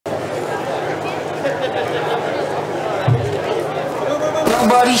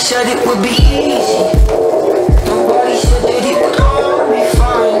Nobody said it would be easy. Nobody said that it would all be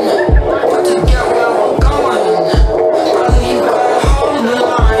fine. But to get where we're going, brother, you gotta hold the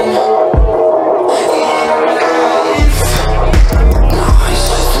line. It ain't life. No, it's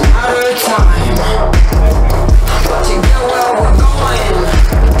just a matter of time. But to get where we're going,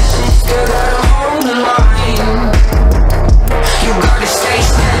 sister, gotta hold the line. You gotta stay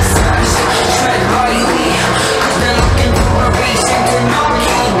steadfast, tread lightly, 'cause they're looking for a reason to knock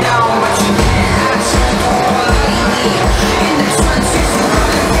you down, but you can't ask for politely. In the trenches, you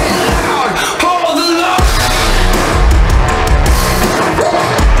gotta get loud, hold the line.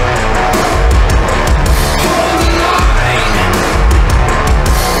 Hold the line.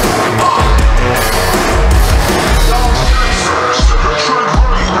 Don't stay fast, tread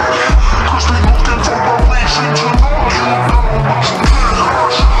lightly, 'cause they're looking for a reason to knock you down, but you can't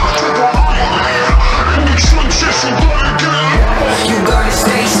ask for politely. In the trenches, you gotta get loud. You gotta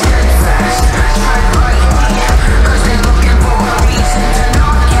stay steadfast, tread lightly, 'cause they're looking for a reason to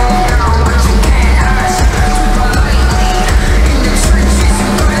knock you down, but you can't ask for politely. In the trenches, you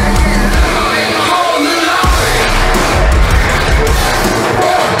gotta get loud, hold the line.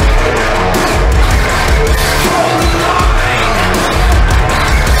 Hold the line.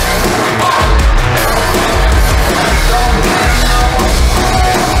 Don't get low.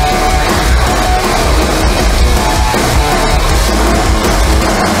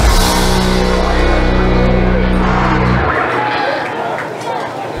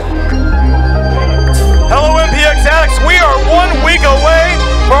 Hello, MPX addicts. We are 1 week away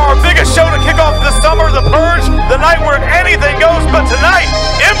from our biggest show to kick off this summer, The Purge, the night where anything goes. But tonight,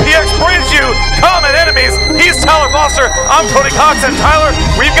 MPX brings you Common Enemies. He's Tyler Foster. I'm Cody Cox. And Tyler,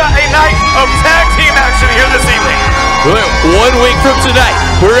 we've got a night of tag team action here this evening. 1 week from tonight,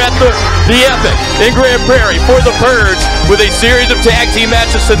 we're at the Epic in Grand Prairie for The Purge with a series of tag team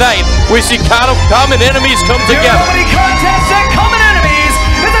matches tonight. We see Common Enemies come together. Comedy contest at Common Enemies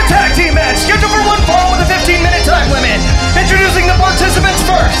is a tag team match scheduled for one fall with a 15-minute time limit. Introducing the participants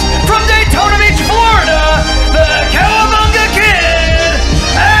first, from Daytona Beach, Florida, the Cowabunga Kid,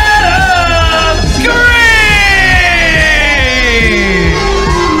 Adam Green!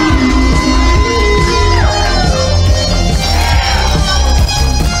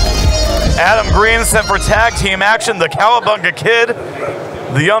 Adam Green sent for tag team action. The Cowabunga Kid,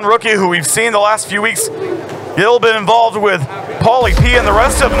 the young rookie who we've seen the last few weeks get a little bit involved with Paulie P and the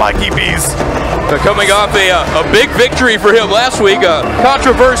rest of Mikey B's. Coming off a big victory for him last week, a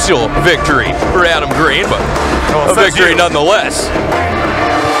controversial victory for Adam Green, but a victory nonetheless.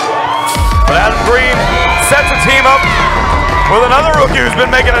 But Adam Green sets the team up with another rookie who's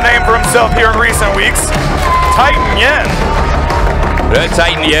been making a name for himself here in recent weeks, Titan Yen.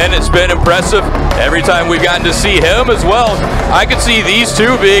 Titan Yen, it's been impressive every time we've gotten to see him as well. I could see these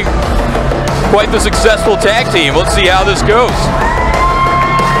two being quite the successful tag team. Let's see how this goes.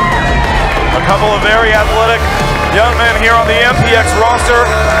 A couple of very athletic young men here on the MPX roster.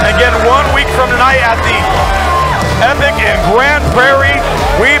 Again, 1 week from tonight at the Epic in Grand Prairie,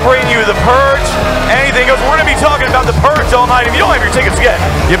 we bring you The Purge. Anything goes. We're going to be talking about The Purge all night. If you don't have your tickets yet,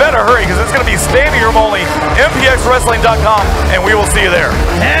 you better hurry because it's going to be standing room only, mpxwrestling.com, and we will see you there.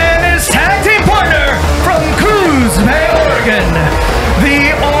 And his tag team partner from Coos Bay, Oregon,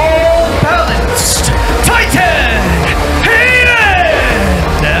 the all-balanced Titan Hayden!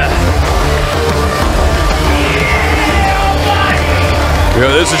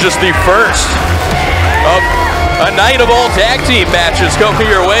 This is just the first of a night of all tag team matches coming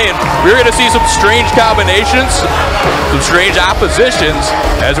your way, and we're going to see some strange combinations, some strange oppositions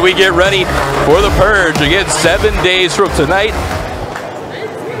as we get ready for The Purge. Again, 7 days from tonight.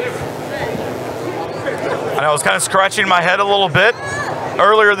 I was kind of scratching my head a little bit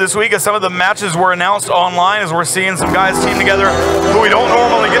earlier this week as some of the matches were announced online, as we're seeing some guys team together who we don't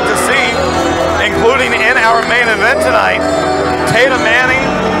normally get to see, including in our main event tonight, Tatum Manning,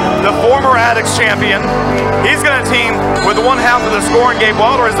 the former Addicts champion. He's going to team with one half of the Score and Gabe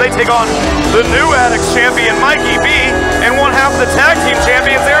Wilder as they take on the new Addicts champion, Mikey B, and one half of the tag team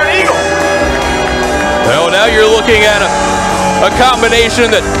champions, Aaron Eagle. Well, now you're looking at a combination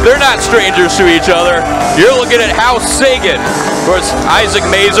that they're not strangers to each other. You're looking at House Sagan. Of course, Isaac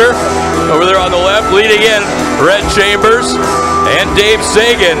Mazer over there on the left, leading in Red Chambers and Dave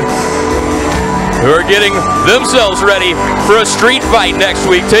Sagan, who are getting themselves ready for a street fight next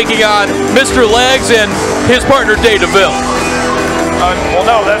week, taking on Mr. Legs and his partner, Dave DeVille. Well,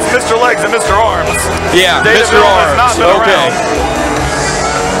 no, that's Mr. Legs and Mr. Arms. Yeah, Dave Mr. DeVille Arms. has not been Okay. around.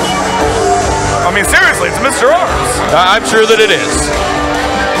 I mean, seriously, it's Mr. Arms. I'm sure that it is.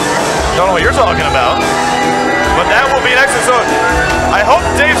 Don't know what you're talking about. but that will be next. So I hope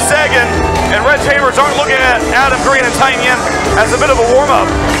Dave Sagan and Red Chambers aren't looking at Adam Green and Titan Yin as a bit of a warm-up.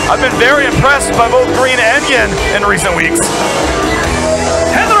 I've been very impressed by both Green and Yin in recent weeks.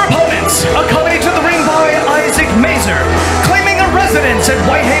 And their opponents, accompanied to the ring by Isaac Mazer, claiming a residence at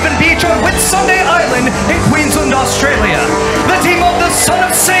Whitehaven Beach on Whitsunday Island in Queensland, Australia. The team of the son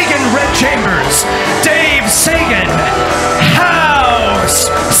of Sagan, Red Chambers, Dave Sagan, House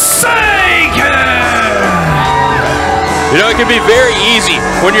Sagan! You know, it can be very easy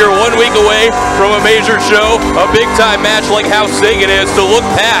when you're 1 week away from a major show, a big-time match like House Sagan is, to look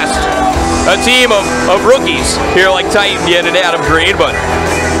past a team of rookies here like Titan Yin and Adam Green, but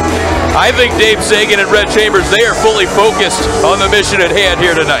I think Dave Sagan and Red Chambers, they are fully focused on the mission at hand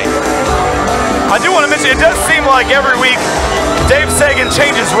here tonight. I do want to mention, it does seem like every week Dave Sagan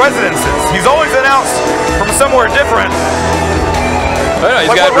changes residences. He's always announced from somewhere different.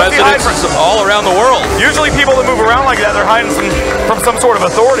 He's got residences all around the world. Usually people that move around like that, they're hiding from some sort of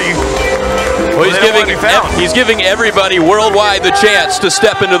authority. Well, he's giving everybody worldwide the chance to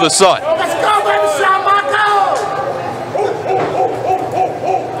step into the sun. Let's go, baby, Sean Marco!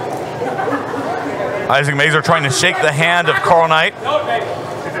 Isaac Mazer trying to shake the hand of Carl Knight.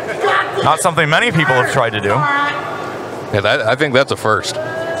 Not something many people have tried to do. Yeah, I think that's a first.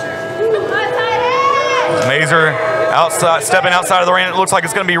 Mazer stepping outside of the ring. It looks like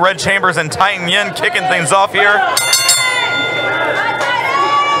it's going to be Red Chambers and Titan Yin kicking things off here.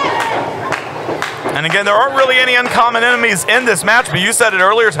 And again, there aren't really any uncommon enemies in this match, but you said it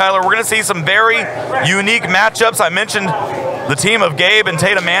earlier, Tyler, we're going to see some very unique matchups. I mentioned the team of Gabe and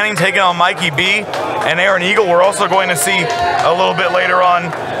Tatum Manning taking on Mikey B and Aaron Eagle. We're also going to see a little bit later on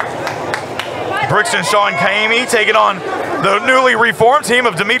Brixton Sean Kaimi taking on the newly reformed team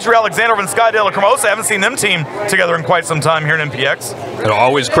of Dimitri Alexandrov and Sky De La Cremosa. I haven't seen them team together in quite some time here in MPX. And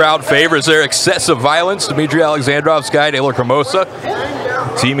always crowd favors their excessive violence. Dimitri Alexandrov, Sky De La Cremosa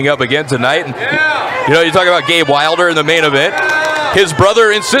teaming up again tonight. And, you know, you talk about Gabe Wilder in the main event. His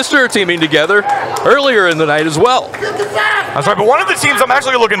brother and sister teaming together earlier in the night as well. That's right, but one of the teams I'm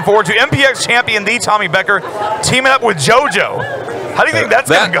actually looking forward to, MPX champion, the Tommy Becker, teaming up with JoJo. How do you think that's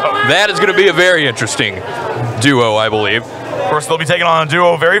going to go? That is going to be a very interesting duo, I believe. Of course, they'll be taking on a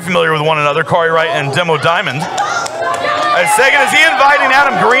duo very familiar with one another, Corey Wright and Demo Diamond. As Sagan, is he inviting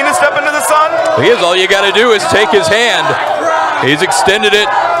Adam Green to step into the sun? He is. All you got to do is take his hand. He's extended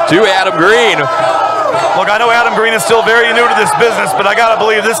it to Adam Green. Look, I know Adam Green is still very new to this business, but I got to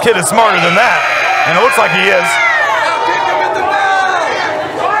believe this kid is smarter than that. And it looks like he is.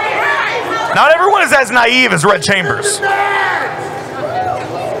 Not everyone is as naive as Red Chambers.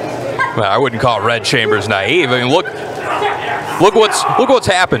 Well, I wouldn't call Red Chambers naive. I mean, look what's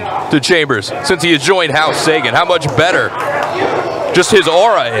happened to Chambers since he has joined House Sagan. How much better just his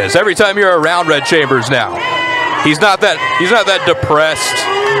aura is every time you're around Red Chambers now. He's not that depressed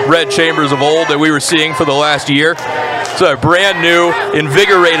Red Chambers of old that we were seeing for the last year. It's a brand new,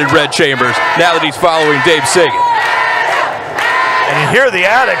 invigorated Red Chambers now that he's following Dave Sagan. And you hear the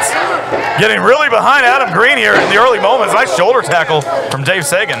Addicts getting really behind Adam Green here in the early moments. Nice shoulder tackle from Dave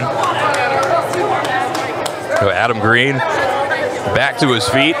Sagan. So Adam Green back to his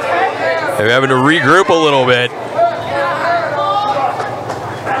feet. They're having to regroup a little bit.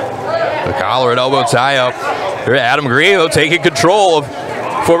 The collar and elbow tie up. Adam Green, though, taking control of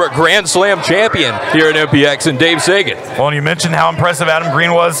former Grand Slam champion here in MPX and Dave Sagan. Well, and you mentioned how impressive Adam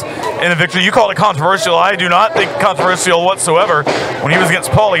Green was in the victory. You called it controversial. I do not think controversial whatsoever when he was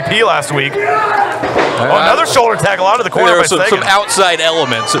against Paulie P last week. Another shoulder tackle out of the corner by Sagan. There were some outside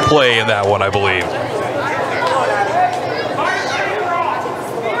elements at play in that one, I believe.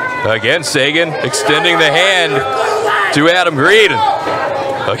 Again, Sagan extending the hand to Adam Green.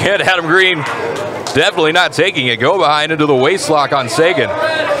 Again, Adam Green definitely not taking it. Go behind into the waistlock on Sagan.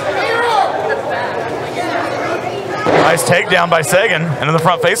 Nice takedown by Sagan into the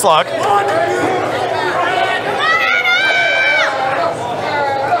front face lock.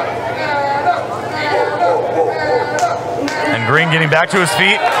 And Green getting back to his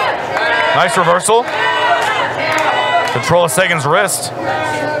feet. Nice reversal. Control of Sagan's wrist.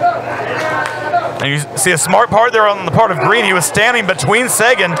 And you see a smart part there on the part of Green. He was standing between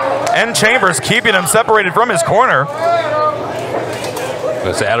Sagan and Chambers, keeping him separated from his corner.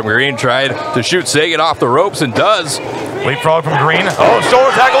 As Adam Green tried to shoot Sagan off the ropes and does. Leapfrog from Green. Oh,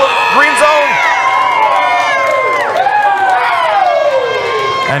 shoulder tackle, Green zone.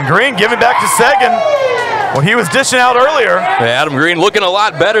 And Green giving back to Sagan what he was dishing out earlier. Adam Green looking a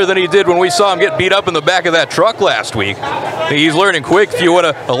lot better than he did when we saw him get beat up in the back of that truck last week. He's learning quick. If you want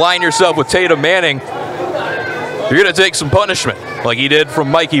to align yourself with Tatum Manning, you're going to take some punishment like he did from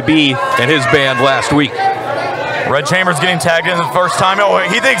Mikey B and his band last week. Red Chambers getting tagged in the first time. Oh,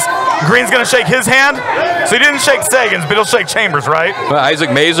 he thinks Green's going to shake his hand, so he didn't shake Sagan's, but he'll shake Chambers, right? Well,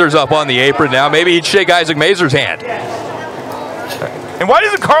 Isaac Mazur's up on the apron now. Maybe he'd shake Isaac Mazur's hand. And why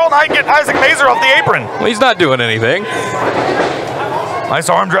doesn't Carl Knight get Isaac Mazur off the apron? Well, he's not doing anything. Nice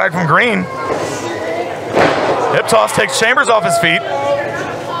arm drag from Green. Hip toss takes Chambers off his feet.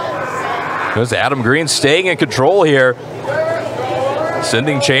 There's Adam Green staying in control here.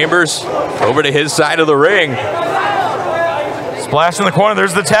 Sending Chambers over to his side of the ring. Splash in the corner.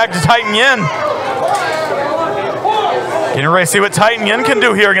 There's the tag to Titan Yen. Getting ready to see what Titan Yen can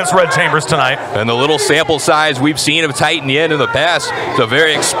do here against Red Chambers tonight. And the little sample size we've seen of Titan Yen in the past, it's a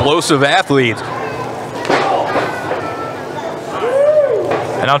very explosive athlete.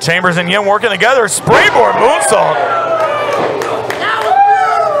 And now Chambers and Yen working together. Springboard moonsault.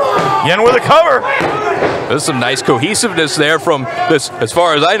 Yen with a cover. There's some nice cohesiveness there from this, as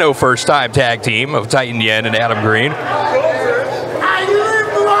far as I know, first-time tag team of Titan Yen and Adam Green.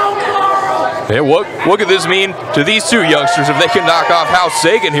 Hey, what could this mean to these two youngsters if they can knock off House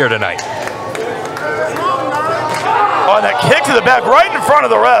Sagan here tonight? Oh, and that kick to the back right in front of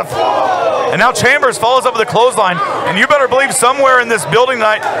the ref. And now Chambers follows up with a clothesline. And you better believe somewhere in this building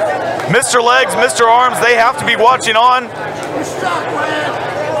tonight, Mr. Legs, Mr. Arms, they have to be watching on,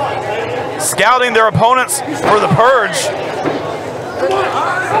 scouting their opponents for the purge.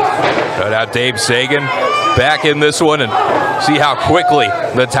 Cut out Dave Sagan back in this one, and see how quickly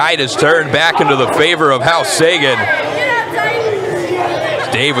the tide has turned back into the favor of House Sagan.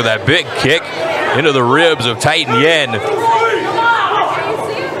 Dave with that big kick into the ribs of Titan Yen.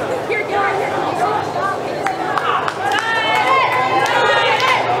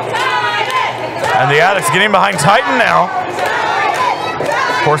 And the Addicts getting behind Titan now.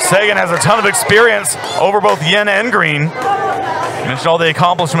 Of course, Sagan has a ton of experience over both Yen and Green. You mentioned all the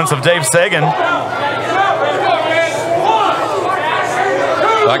accomplishments of Dave Sagan.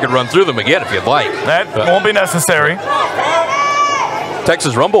 I could run through them again if you'd like. That won't be necessary.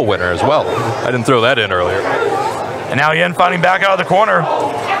 Texas Rumble winner as well. I didn't throw that in earlier. And now Yen fighting back out of the corner.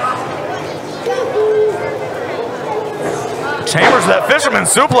 Chambers that fisherman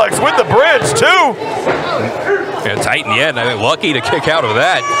suplex with the bridge too. Yeah, Titan Yen, I think, lucky to kick out of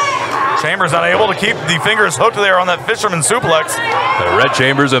that. Chambers unable to keep the fingers hooked there on that fisherman suplex. Red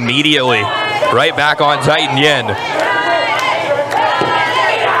Chambers immediately right back on Titan Yen.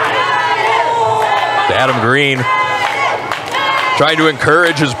 Adam Green trying to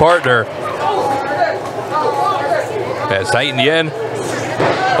encourage his partner. As Titan Yen,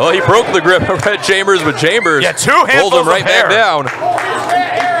 well, he broke the grip of Red Chambers, but Chambers pulled him right back down.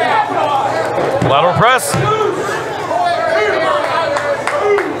 Lateral press.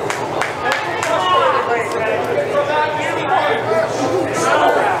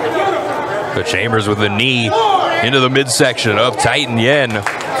 But Chambers with the knee into the midsection of Titan Yen,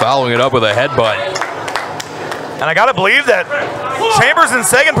 following it up with a headbutt. And I gotta believe that Chambers and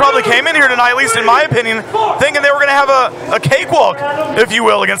Sagan probably came in here tonight, at least in my opinion, thinking they were gonna have a cakewalk, if you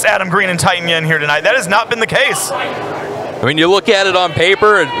will, against Adam Green and Titan Yen here tonight. That has not been the case. I mean, you look at it on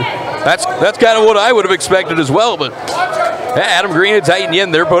paper, and that's kind of what I would have expected as well, but Adam Green and Titan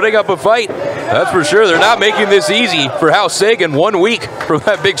Yen, they're putting up a fight. That's for sure. They're not making this easy for House Sagan 1 week from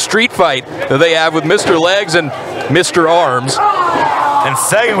that big street fight that they have with Mr. Legs and Mr. Arms. And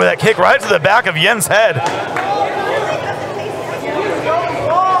Sagan with that kick right to the back of Yen's head.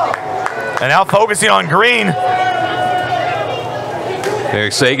 And now focusing on Green.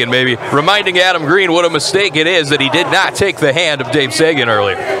 Eric Sagan maybe reminding Adam Green what a mistake it is that he did not take the hand of Dave Sagan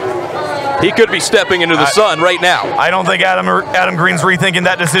earlier. He could be stepping into the sun right now. I don't think Adam Green's rethinking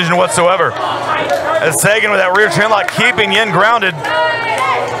that decision whatsoever. As Sagan with that rear chin lock keeping Yen grounded.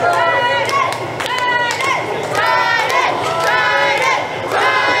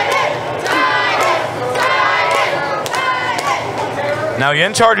 Now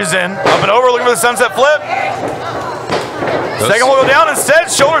Yen charges in, up and over, looking for the sunset flip. Sagan will go down instead,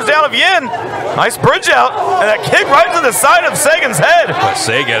 shoulders down of Yen. Nice bridge out, and that kick right to the side of Sagan's head. But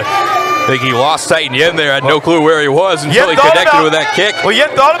Sagan, I think he lost Titan Yen there, had no clue where he was until he connected with that kick. Well, Yen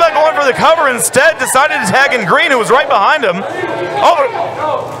thought about going for the cover, instead decided to tag in Green, who was right behind him. Oh,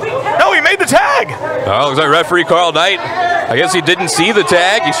 no, he made the tag. Oh, looks like referee Carl Knight, I guess he didn't see the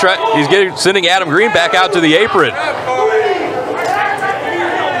tag. He's sending Adam Green back out to the apron.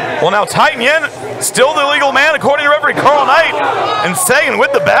 Well, now Titan Yen, still the legal man according to referee Carl Knight, and Sagan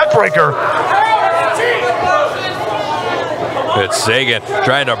with the backbreaker. It's Sagan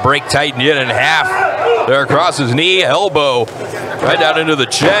trying to break Titan Yen in half. There across his knee, elbow, right down into the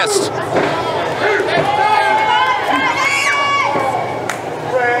chest.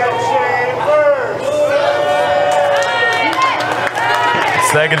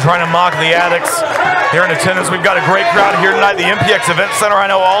 Sagan trying to mock the addicts here in attendance. We've got a great crowd here tonight at the MPX Event Center. I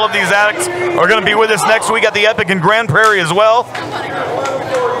know all of these addicts are going to be with us next week at the Epic in Grand Prairie as well.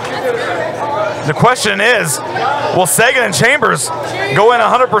 The question is, will Sagan and Chambers go in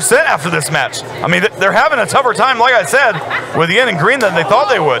 100% after this match? I mean, they're having a tougher time, like I said, with Yin and Green than they thought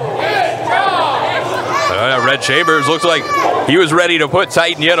they would. Red Chambers looks like he was ready to put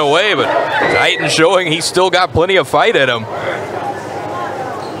Titan Yin away, but Titan showing he's still got plenty of fight in him.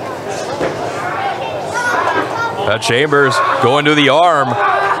 Chambers going to the arm.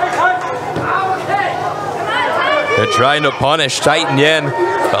 They're trying to punish Titan Yin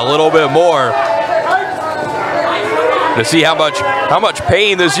a little bit more to see how much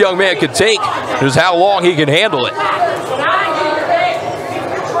pain this young man could take, just how long he can handle it.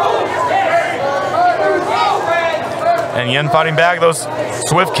 And Yin fighting back those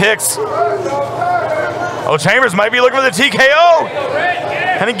swift kicks. Oh, Chambers might be looking for the TKO.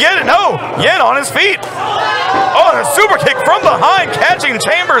 Can he get it? No. Yin on his feet. Oh, and a super kick from behind, catching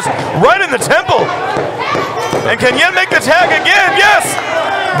Chambers right in the temple. And can Yin make the tag again? Yes.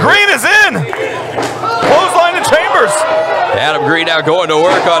 Green is in. Clothesline to Chambers. Adam Green now going to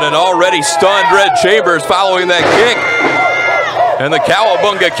work on an already stunned Red Chambers following that kick. And the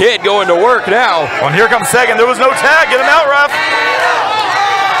Cowabunga Kid going to work now. Well, here comes Sagan. There was no tag. Get him out, ref.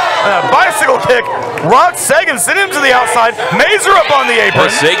 And a bicycle kick. Rocks Sagan, send him to the outside. Mazer up on the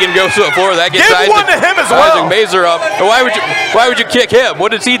apron. Sagan goes to the floor. That gets Give one to him as well. Isaac Mazer up. Why would you kick him?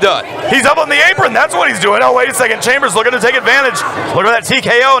 What has he done? He's up on the apron. That's what he's doing. Oh, wait a second. Chambers looking to take advantage. Look at that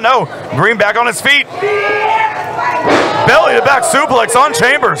TKO. No. Green back on his feet. Belly to back suplex on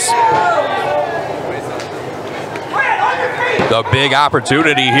Chambers. The big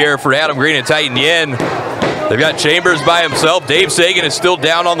opportunity here for Adam Green and Titan Yin. They've got Chambers by himself. Dave Sagan is still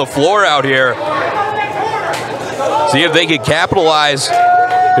down on the floor out here. See if they can capitalize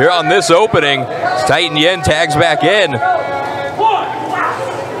here on this opening. Titan Yin tags back in.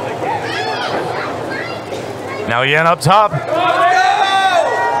 Now Yin up top.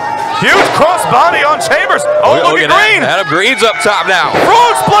 Huge cross body on Chambers. Oh, look at Green. Adam Green's up top now.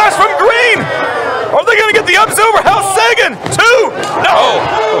 Frog splash from Green. Are they going to get the ups over? How's Sagan? Two. No.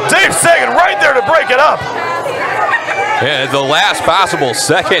 Oh. Dave Sagan right there to break it up. Yeah, the last possible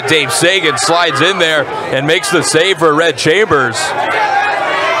second, Dave Sagan slides in there and makes the save for Red Chambers.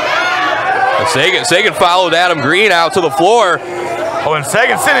 Sagan followed Adam Green out to the floor. Oh, and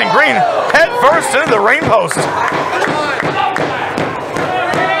Sagan sending Green head first into the ring post.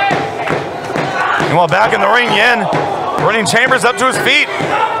 And while back in the ring, Yin running Chambers up to his feet.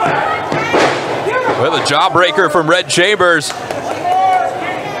 With a jawbreaker from Red Chambers.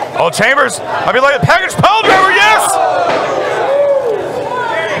 Oh, Chambers, I mean, like a package pile driver, yes!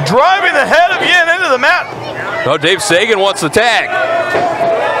 Driving the head of Yin into the mat. Oh, Dave Sagan wants the tag.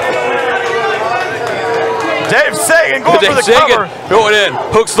 Dave Sagan going for the cover. Going in,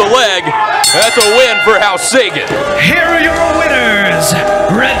 hooks the leg. That's a win for House Sagan. Here are your winners.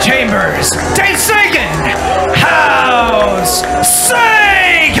 Red Chambers, Dave Sagan, House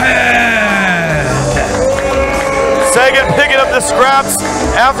Sagan. Sagan picking up the scraps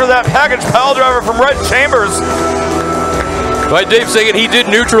after that package pile driver from Red Chambers. But Dave Sagan, he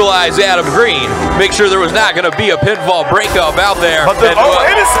did neutralize Adam Green. Make sure there was not going to be a pinfall breakup out there. But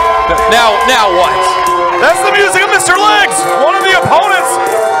now what? That's the music of Mr. Legs, one of the opponents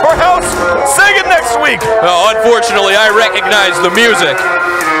for House Sagan next week. Well, unfortunately, I recognize the music.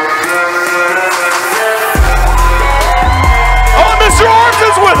 Oh, Mr. Arms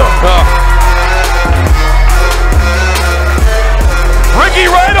is with him. Ricky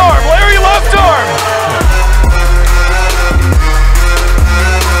right arm, Larry left arm.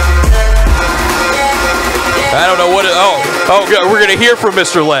 I don't know what it, oh, we're going to hear from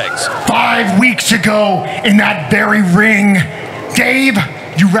Mr. Legs. 5 weeks ago in that very ring, Dave,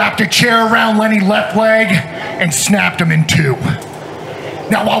 you wrapped a chair around Lenny's left leg and snapped him in two.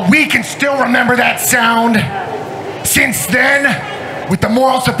 Now, while we can still remember that sound, since then, with the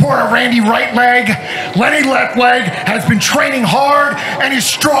moral support of Randy right leg, Lenny left leg has been training hard and is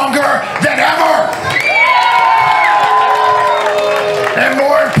stronger than ever. And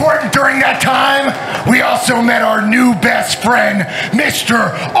more important, during that time, we also met our new best friend,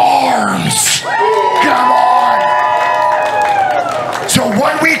 Mr. Arms. Come on. So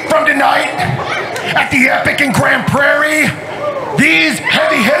 1 week from tonight, at the Epic in Grand Prairie, these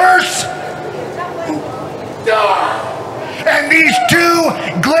heavy hitters and these two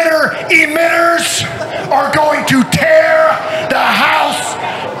glitter emitters are going to tear the house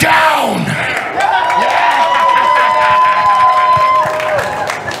down.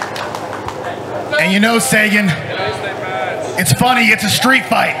 And you know, Sagan, It's funny, it's a street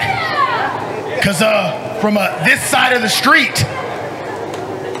fight. Because from this side of the street,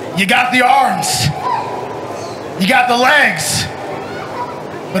 you got the arms, you got the legs,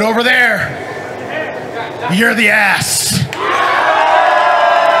 but over there, you're the ass.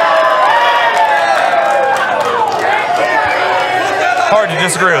 Hard to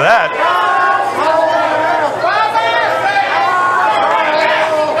disagree with that.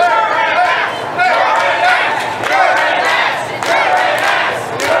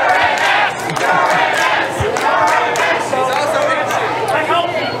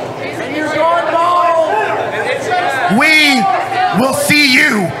 We will see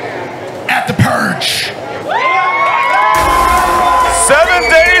you at the purge. 7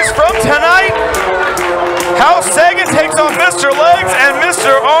 days from tonight, House Sagan takes on Mr. Legs and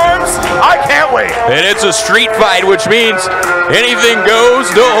Mr. Arms. I can't wait. And it's a street fight, which means anything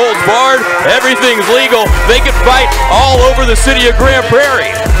goes, no holds barred, everything's legal. They can fight all over the city of Grand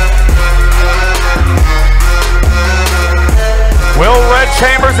Prairie. Will Red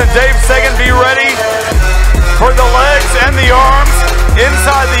Chambers and Dave Sagan be ready for the legs and the arms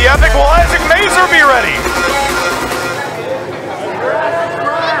inside the Epic? Will Isaac Mazer be ready?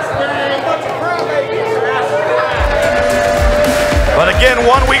 But again,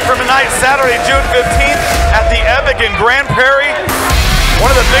 1 week from tonight, Saturday, June 15th, at the Epic in Grand Prairie. One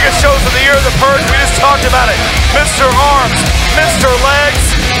of the biggest shows of the year, the Purge. We just talked about it. Mr. Arms, Mr. Legs,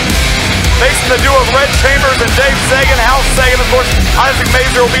 facing the duo of Red Chambers and Dave Sagan. House Sagan, of course, Isaac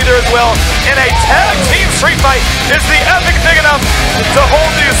Mazer will be there as well. In a tag team street fight, is the Epic big enough to hold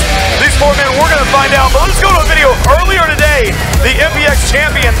these four men? We're going to find out. But let's go to a video earlier today. The MPX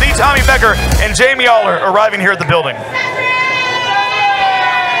champion, the Tommy Becker, and Jamie Aller arriving here at the building.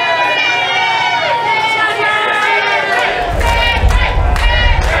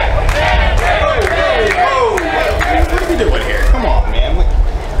 Doing here? Come on, man.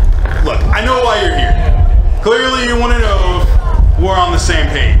 Look, I know why you're here. Clearly you want to know if we're on the same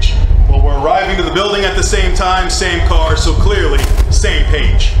page. Well, we're arriving to the building at the same time, same car, so clearly, same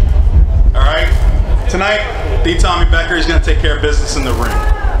page. Alright? Tonight, the Tommy Becker is going to take care of business in the ring.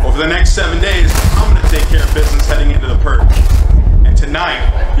 Over the next 7 days, I'm going to take care of business heading into the Purge. And tonight,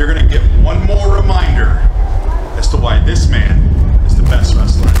 you're going to get one more reminder as to why this man is the best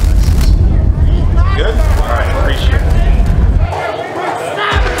wrestler in Texas. Good? Alright, appreciate it.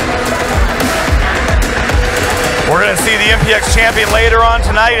 We're going to see the MPX champion later on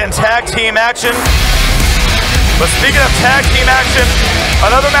tonight in tag team action. But speaking of tag team action,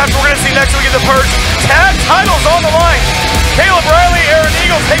 another match we're going to see next week in the Purge. Tag titles on the line. Caleb Riley, Aaron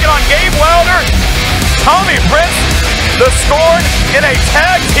Eagle taking on Gabe Wilder, Tommy Prince, the Scorn in a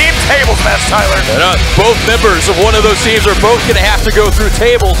tag team tables match, Tyler. And, both members of one of those teams are both going to have to go through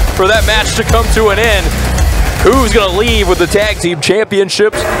tables for that match to come to an end. Who's going to leave with the tag team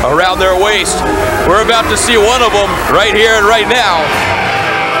championships around their waist? We're about to see one of them right here and right now.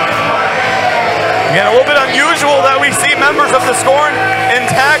 Again, a little bit unusual that we see members of the Scorn in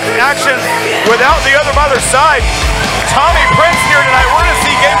tag action without the other by their side. Tommy Prince here tonight. We're going to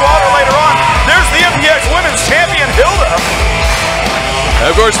see Gabe Wilder later on. There's the MPX Women's Champion, Hilda.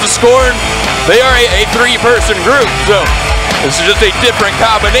 And of course, the Scorn, they are a three-person group, so this is just a different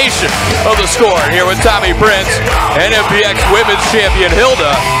combination of the Scorn here with Tommy Prince and MPX Women's Champion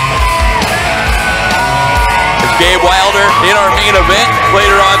Hilda. There's Gabe Wilder in our main event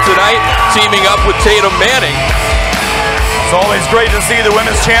later on tonight, teaming up with Tatum Manning. It's always great to see the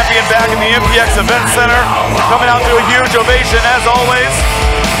Women's Champion back in the MPX Event Center, coming out to a huge ovation as always.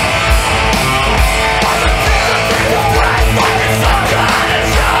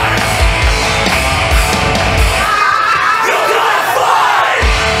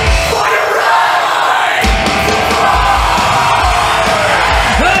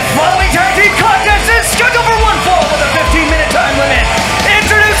 Scheduled for one fall with a 15-minute time limit.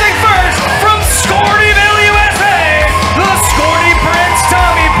 Introducing first from Scornyville, USA, the Scorny Prince,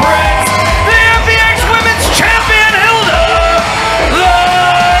 Tommy Prince, the MPX Women's Champion, Hilda, the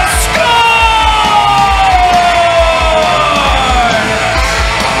Scorn!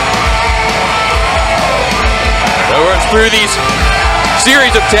 So we're through these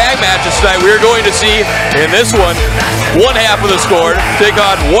series of tag matches tonight. We're going to see in this one half of the Scorn take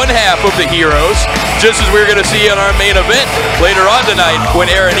on one half of the Heroes, just as we're going to see in our main event later on tonight when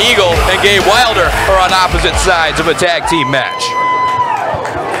Aaron Eagle and Gabe Wilder are on opposite sides of a tag team match.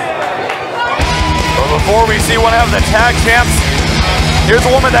 But before we see one half of the tag champs, here's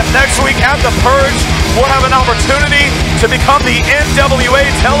a woman that next week at the Purge will have an opportunity to become the NWA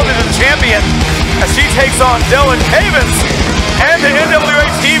Television Champion as she takes on Dylan Havens and the NWA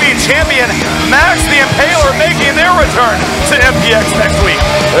TV Champion Max the Impaler making their return. return to MPX next week.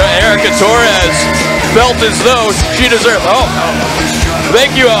 Erica Torres felt as though she deserved. Oh,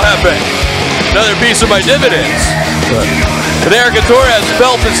 thank you, El Jefe. Another piece of my dividends. But Erica Torres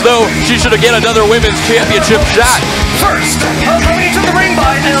felt as though she should get another women's championship shot. First, coming to the ring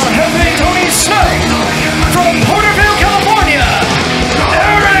by El Jefe Tony Snow from Porterville, California,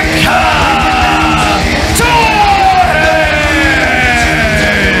 Erica Torres.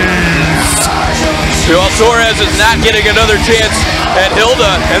 Well, Torres is not getting another chance at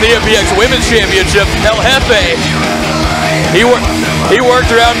Hilda and the MPX Women's Championship. El Jefe, he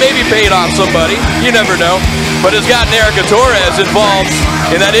worked around, maybe paid off somebody. You never know. But has gotten Erica Torres involved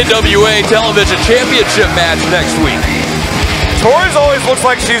in that NWA Television Championship match next week. Torres always looks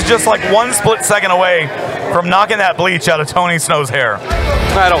like she's just like one split second away from knocking that bleach out of Tony Snow's hair.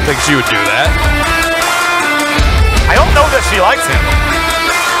 I don't think she would do that. I don't know that she likes him.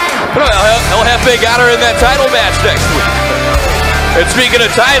 But El Jefe got her in that title match next week. And speaking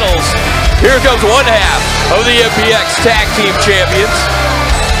of titles, here comes one half of the MPX Tag Team Champions.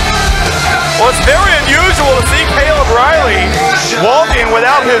 Well, it's very unusual to see Caleb Riley walking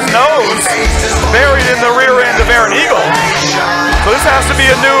without his nose buried in the rear end of Aaron Eagle. So this has to be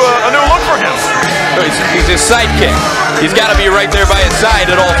a new look for him. He's his sidekick. He's got to be right there by his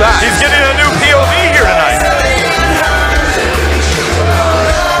side at all times. He's getting a new POV here tonight.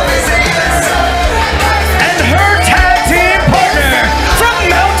 And her tag team partner from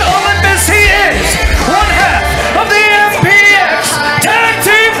Mount Olympus, he is one half of the MPX Tag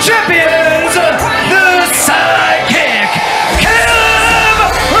Team Champions, the sidekick,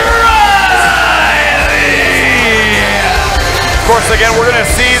 Caleb Riley. Of course, again, we're going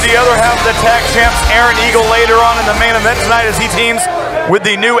to see the other half of the tag champs, Aaron Eagle, later on in the main event tonight as he teams with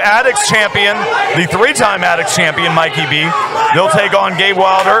the new Addicts champion, the three-time Addicts champion, Mikey B. They'll take on Gabe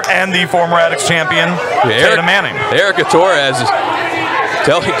Wilder and the former Addicts champion, Tatum Manning. Erica Torres is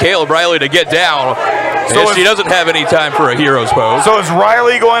telling Caleb Riley to get down. So she doesn't have any time for a hero's pose. So is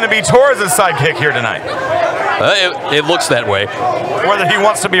Riley going to be Torres' sidekick here tonight? It looks that way. Whether he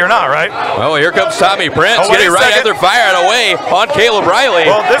wants to be or not, right? Oh, here comes Tommy Prince getting right after firing away on Caleb Riley.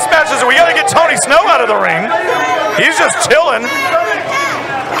 Well, this match is, we got to get Tony Snow out of the ring. He's just chilling.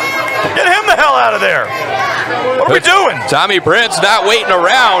 Get him the hell out of there. What are we doing? Tommy Prince not waiting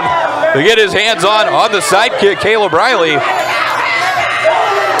around to get his hands on the sidekick, Caleb Riley.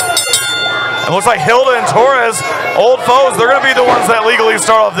 It looks like Hilda and Torres, old foes, they're going to be the ones that legally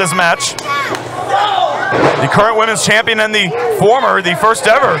start off this match. The current women's champion and the first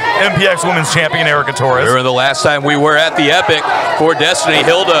ever MPX women's champion, Erica Torres. Remember the last time we were at the Epic for Destiny,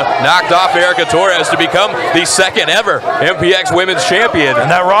 Hilda knocked off Erica Torres to become the second ever MPX women's champion.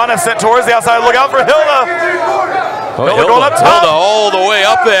 And that Rana sent Torres the outside. Look out for Hilda. Hilda going up top. Hilda all the way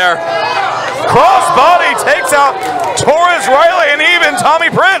up there. Crossbody takes out Torres, Riley, and even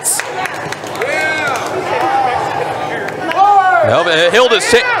Tommy Prince.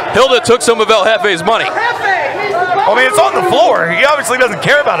 Hilda took some of El Jefe's money. I mean, it's on the floor. He obviously doesn't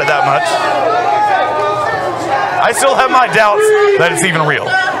care about it that much. I still have my doubts that it's even real.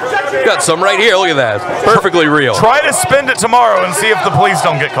 Got some right here. Look at that. Perfectly real. Try to spend it tomorrow and see if the police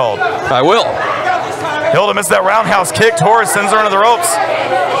don't get called. I will. Hilda missed that roundhouse kick. Torres sends her into the ropes.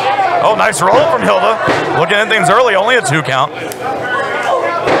 Oh, nice roll from Hilda. Looking at things early, only a 2 count.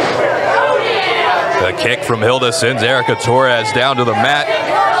 The kick from Hilda sends Erica Torres down to the mat.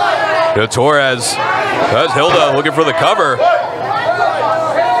 Torres, that's Hilda looking for the cover.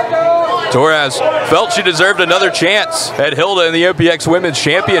 Torres felt she deserved another chance at Hilda in the MPX Women's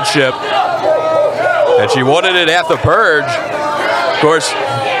Championship. And she wanted it at the Purge. Of course,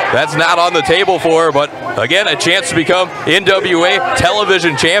 that's not on the table for her, but again, a chance to become NWA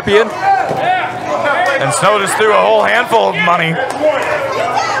Television Champion. And Snow just threw a whole handful of money.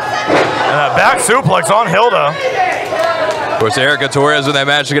 And a back suplex on Hilda. Of course, Erica Torres in that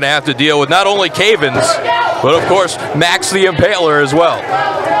match is going to have to deal with not only Cavens, but of course, Max the Impaler as well.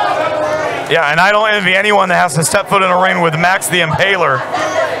 Yeah, and I don't envy anyone that has to step foot in a ring with Max the Impaler.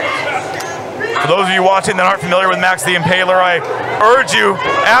 For those of you watching that aren't familiar with Max the Impaler, I urge you,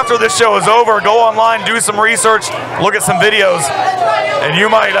 after this show is over, go online, do some research, look at some videos, and you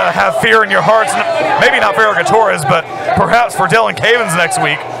might have fear in your hearts. Maybe not for Erica Torres, but perhaps for Dylan Cavens next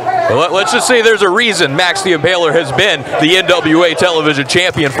week. Well, let's just say there's a reason Max the Impaler has been the NWA Television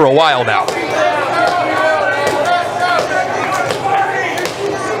Champion for a while now.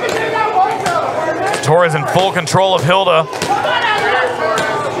 Torres in full control of Hilda.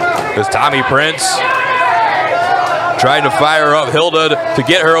 As Tommy Prince trying to fire up Hilda to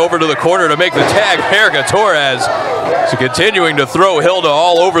get her over to the corner to make the tag. Erica Torres is continuing to throw Hilda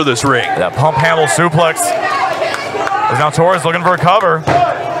all over this ring. That pump handle suplex. As now Torres looking for a cover.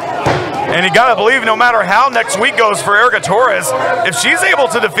 And you gotta believe no matter how next week goes for Erica Torres, if she's able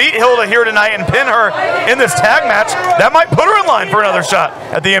to defeat Hilda here tonight and pin her in this tag match, that might put her in line for another shot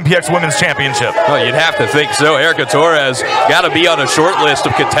at the MPX Women's Championship. Well, you'd have to think so. Erica Torres got to be on a short list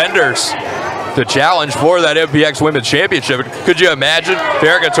of contenders to challenge for that MPX Women's Championship. Could you imagine if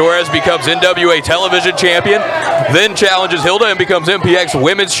Erica Torres becomes NWA Television Champion, then challenges Hilda and becomes MPX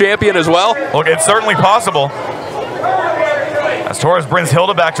Women's Champion as well? Look, it's certainly possible. As Torres brings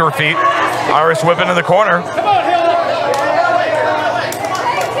Hilda back to her feet. Irish whip into the corner.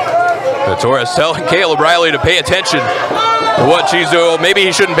 Torres telling Caleb Riley to pay attention to what she's doing. Well, maybe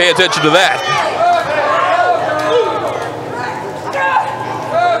he shouldn't pay attention to that.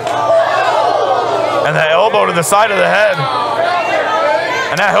 And that elbow to the side of the head.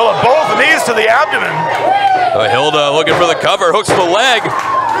 And now Hilda both knees to the abdomen. Hilda looking for the cover, hooks the leg.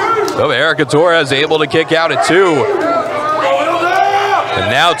 So Erica Torres able to kick out at 2. And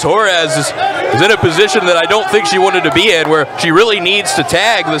now Torres is in a position that I don't think she wanted to be in, where she really needs to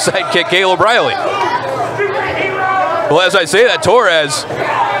tag the sidekick Caleb Riley. Well, as I say that, Torres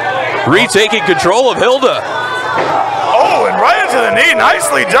retaking control of Hilda. Oh, and right into the knee.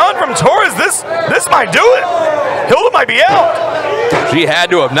 Nicely done from Torres. This might do it. Hilda might be out. She had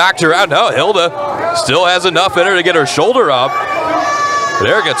to have knocked her out. No, Hilda still has enough in her to get her shoulder up. But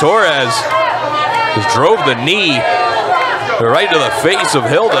Erica Torres just drove the knee right to the face of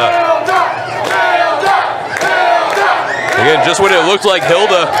Hilda. Again, just when it looked like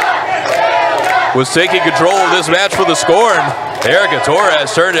Hilda was taking control of this match for the Scorn, Erica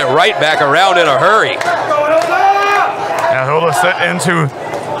Torres turned it right back around in a hurry. Now Hilda set into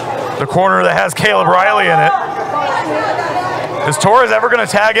the corner that has Caleb Riley in it. Is Torres ever going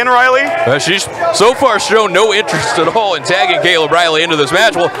to tag in Riley? She's so far shown no interest at all in tagging Caleb Riley into this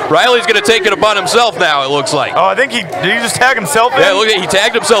match. Well, Riley's going to take it upon himself now, it looks like. Oh, I think did he just tag himself in? Yeah, look, he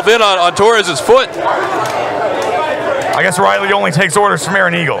tagged himself in on Torres' foot. I guess Riley only takes orders from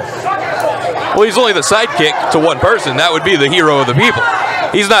Aaron Eagle. Well, he's only the sidekick to one person. That would be the hero of the people.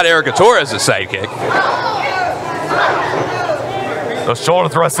 He's not Erica Torres' sidekick. The shoulder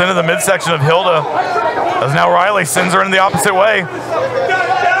thrust into the midsection of Hilda. As now Riley sends her in the opposite way.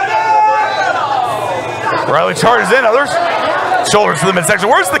 Riley charges in, others. Shoulders to the midsection.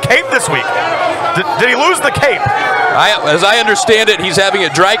 Where's the cape this week? Did he lose the cape? As I understand it, he's having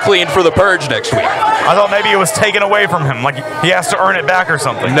it dry cleaned for the purge next week. I thought maybe it was taken away from him, like he has to earn it back or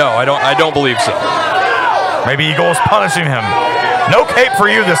something. No, I don't believe so. Maybe Eagle is punishing him. No cape for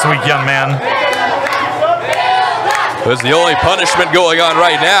you this week, young man. Because the only punishment going on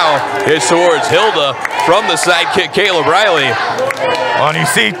right now is towards Hilda from the sidekick Caleb Riley. Well, and you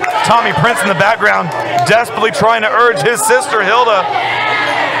see Tommy Prince in the background desperately trying to urge his sister Hilda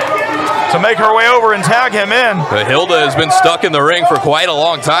to make her way over and tag him in. But Hilda has been stuck in the ring for quite a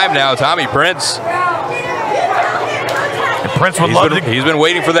long time now. Tommy Prince. Prince would love to. He's been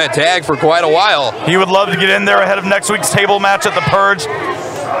waiting for that tag for quite a while. He would love to get in there ahead of next week's table match at the Purge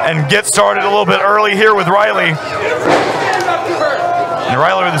and get started a little bit early here with Riley. And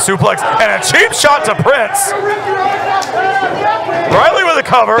Riley with a suplex and a cheap shot to Prince. Riley with a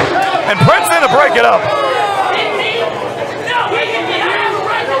cover and Prince in to break it up.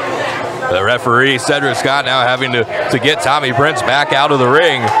 The referee, Cedric Scott, now having to get Tommy Prince back out of the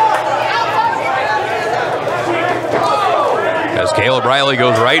ring. As Caleb Riley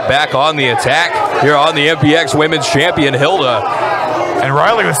goes right back on the attack here on the MPX Women's Champion, Hilda. And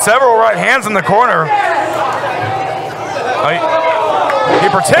Riley with several right hands in the corner. He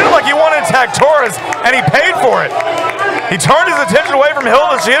pretended like he wanted to tag Torres, and he paid for it. He turned his attention away from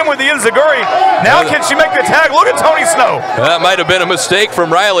Hilda. She hit him with the enziguri. Now can she make the tag? Look at Tony Snow. That might have been a mistake from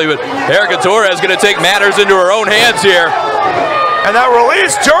Riley, but Erica Torres is going to take matters into her own hands here. And that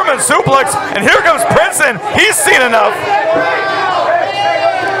release German suplex, and here comes Prince in. He's seen enough.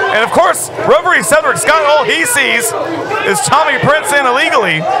 And of course, referee Cedric Scott, all he sees is Tommy Prince in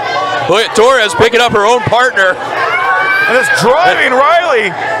illegally. Look at Torres picking up her own partner. And it's driving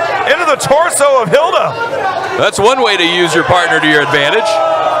Riley into the torso of Hilda. That's one way to use your partner to your advantage.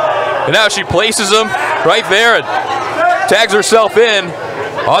 And now she places him right there and tags herself in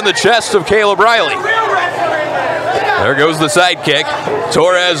on the chest of Caleb Riley. There goes the sidekick.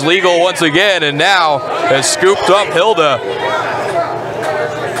 Torres legal once again, and now has scooped up Hilda.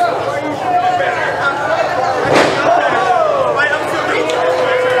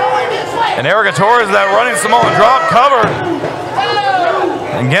 And Erica Torres, that running Samoan drop cover.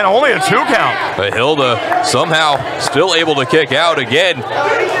 Again, only a 2 count. But Hilda somehow still able to kick out again.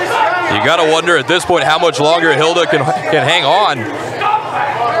 You got to wonder at this point how much longer Hilda can hang on.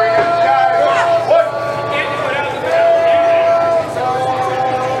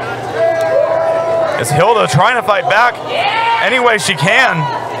 It's Hilda trying to fight back any way she can.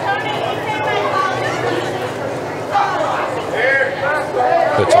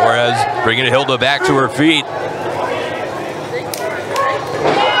 But Torres bringing Hilda back to her feet.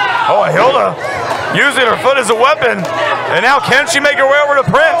 Oh, Hilda using her foot as a weapon. And now can she make her way over to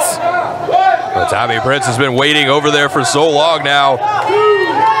Prince? But Tommy Prince has been waiting over there for so long now.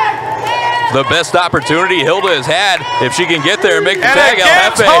 The best opportunity Hilda has had if she can get there and make the tag. And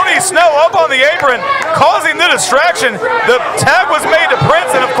again, Tony Snow up on the apron, causing the distraction. The tag was made to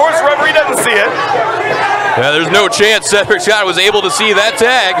Prince, and of course, the referee doesn't see it. Yeah, there's no chance Cedric Scott was able to see that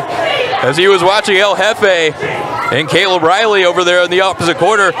tag as he was watching El Jefe and Caleb Riley over there in the opposite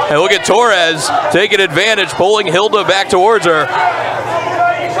corner. And look at Torres taking advantage, pulling Hilda back towards her.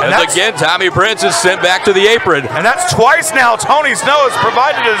 As again, Tommy Prince is sent back to the apron. And that's twice now Tony Snow has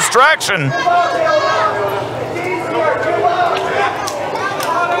provided a distraction.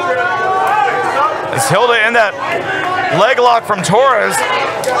 It's Hilda in that leg lock from Torres.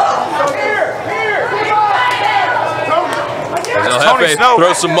 Tony Snow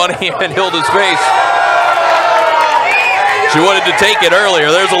throws some money in Hilda's face. She wanted to take it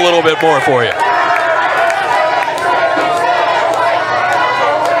earlier. There's a little bit more for you.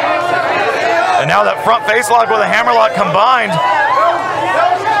 And now that front face lock with a hammerlock combined.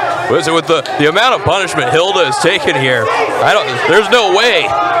 Listen, with the amount of punishment Hilda has taken here, there's no way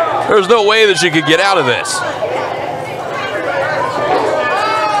that she could get out of this.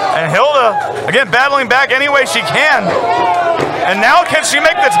 And Hilda, again, battling back any way she can. And now can she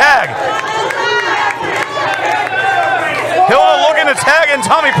make the tag? Hilda looking to tag in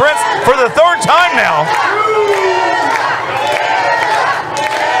Tommy Prince for the third time now.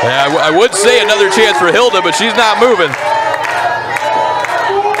 Yeah, I would say another chance for Hilda, but she's not moving.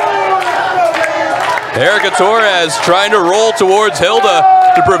 Erica Torres trying to roll towards Hilda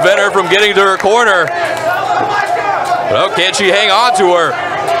to prevent her from getting to her corner. Well, can she hang on to her?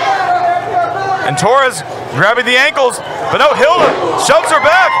 And Torres grabbing the ankles, but no, Hilda shoves her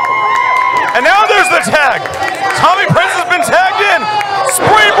back. And now there's the tag. Tommy Prince has been tagged in.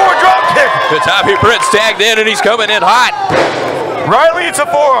 Springboard drop kick. The Tommy Prince tagged in, and he's coming in hot. Riley eats a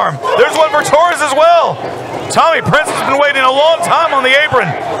forearm. There's one for Torres as well. Tommy Prince has been waiting a long time on the apron.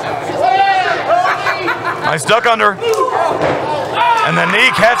 Nice duck under. And the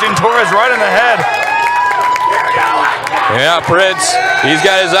knee catching Torres right in the head. Yeah, Prince, he's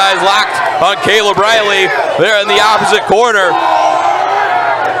got his eyes locked on Caleb Riley there in the opposite corner.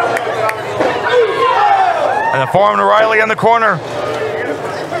 And the forearm to Riley in the corner.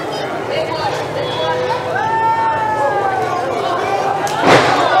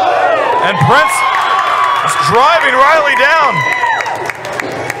 And Prince is driving Riley down.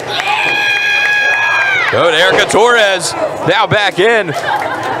 Good, Erica Torres now back in.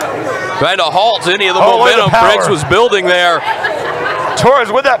 Trying to halt any of the momentum Prince was building there.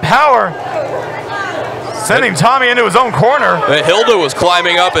 Torres with that power. Sending Tommy into his own corner. Hilda was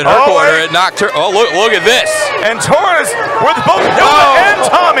climbing up in her corner. It knocked her. Oh, look at this. And Torres with both Hilda and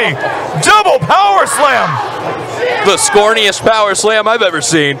Tommy. Double power slam. The scorniest power slam I've ever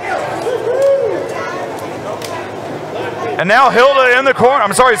seen. And now Hilda in the corner.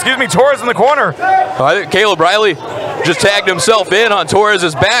 I'm sorry, excuse me, Torres in the corner. I think Caleb Riley just tagged himself in on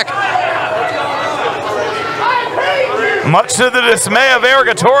Torres' back. Much to the dismay of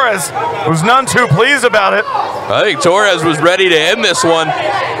Erica Torres, who's none too pleased about it. I think Torres was ready to end this one.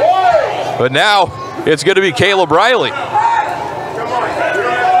 But now it's going to be Caleb Riley.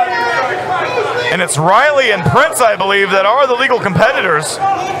 And it's Riley and Prince, I believe, that are the legal competitors.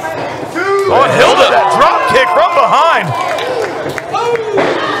 Oh, and Hilda, that drop kick from behind.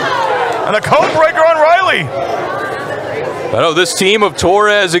 And the code breaker on Riley. I know this team of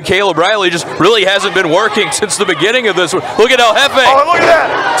Torres and Caleb Riley just really hasn't been working since the beginning of this one. Look at El Jefe. Oh, look at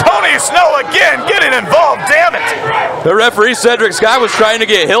that. Tony Snow again getting involved, damn it. The referee, Cedric Scott, was trying to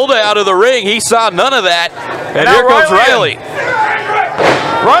get Hilda out of the ring. He saw none of that. And here comes Riley.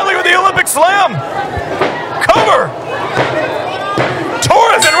 Riley with the Olympic slam. Cover.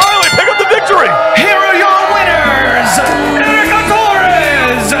 Torres and Riley pick up the victory. Here are your winners, Erica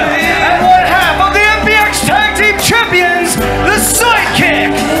Torres, and one half of the MPX Tag Team Champions, the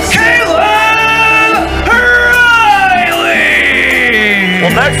Sidekick, Caleb Riley.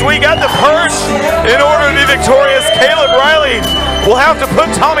 Well, next week at the Purge, in order to be victorious, Caleb Riley will have to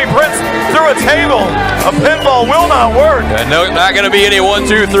put Tommy Prince through a table. A pinfall will not work. And no, not going to be any 1,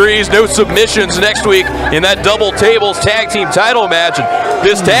 2, 3s, no submissions next week in that double tables tag team title match. And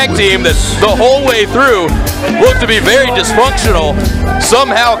this tag team that the whole way through looked to be very dysfunctional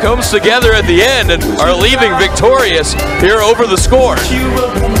somehow comes together at the end and are leaving victorious here over the score.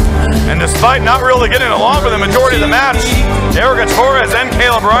 And despite not really getting along for the majority of the match, Erica Torres and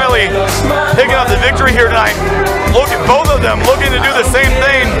Caleb Riley picking up the victory here tonight. Look at both of them looking to do the same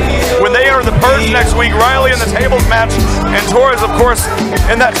thing when they enter the Purge next week. Riley in the tables match, and Torres, of course,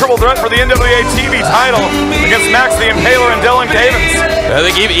 in that triple threat for the NWA TV title against Max the Impaler and Dylan Cavens. I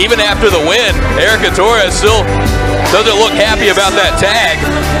think even after the win, Erica Torres still doesn't look happy about that tag.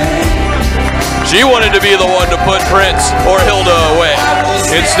 She wanted to be the one to put Prince or Hilda away.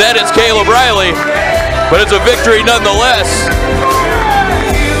 Instead, it's Caleb Riley, but it's a victory nonetheless.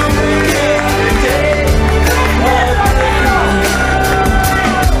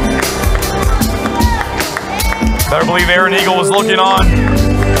 Better believe Aaron Eagle was looking on.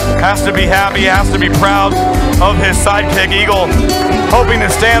 Has to be happy, has to be proud of his sidekick Eagle. Hoping to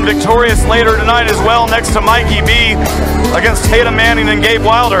stand victorious later tonight as well next to Mikey B against Tatum Manning and Gabe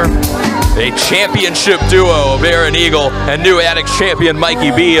Wilder. A championship duo of Aaron Eagle and new Addicts champion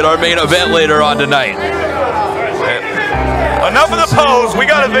Mikey B at our main event later on tonight. Enough of the pose. We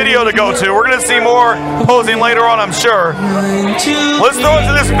got a video to go to. We're going to see more posing later on, I'm sure. Let's throw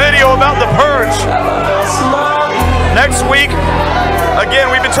into this video about the Purge. Next week, again,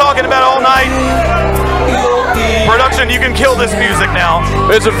 we've been talking about it all night. Production, you can kill this music now.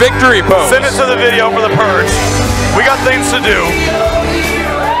 It's a victory pose. Send it to the video for the Purge. We got things to do.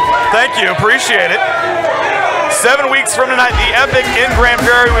 Thank you, appreciate it. 7 weeks from tonight, the Epic in Grand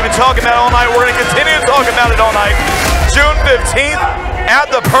Prairie. We've been talking about it all night. We're going to continue to talk about it all night. June 15th at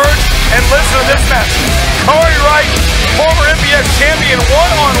the Purge. And listen to this match. Corey Wright, former MPX champion,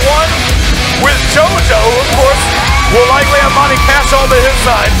 one-on-one with JoJo, of course, will likely have Monty Cash all to his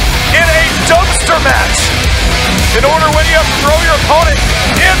side in a dumpster match. In order when you have to throw your opponent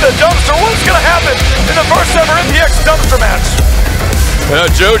in the dumpster, what's going to happen in the first ever MPX dumpster match?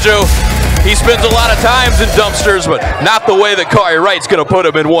 JoJo, he spends a lot of times in dumpsters, but not the way that Corey Wright's going to put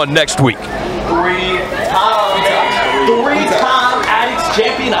him in one next week. Three-time Addicts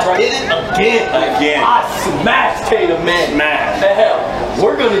champion. I did it again. I smashed Tatum Man. The hell,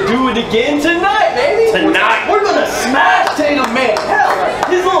 we're going to do it again tonight, baby. We're going to smash Tatum Man. Hell,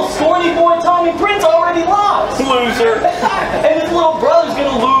 his little scorny boy Tommy Prince already lost. Loser. And his little brother's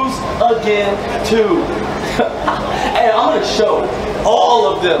going to lose again, too. And I'm going to show all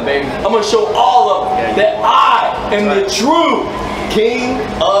of them, baby. I'm going to show all of them that I am the true king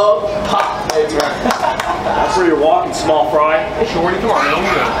of pop. That's where you're walking, small fry. Hey, Shorty, come on,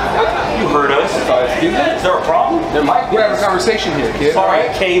 man. You heard us. Is there a problem? There might be. We're having a conversation here, kid. All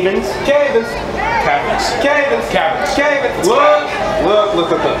right, Cavens. Look.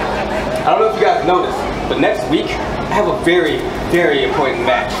 I don't know if you guys noticed, but next week, I have a very, very important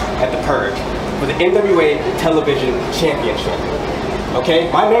match at the Purge for the NWA Television Championship. Okay?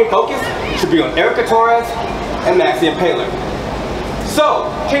 My main focus should be on Erica Torres and Max the Impaler. So,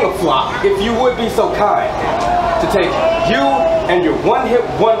 King of Flop, if you would be so kind to take you and your one-hit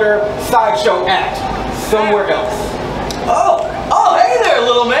wonder sideshow act somewhere else. Oh, hey there,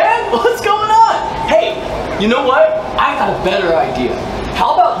 little man. What's going on? Hey, you know what? I got a better idea.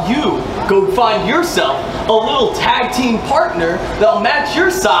 How about you go find yourself a little tag team partner that'll match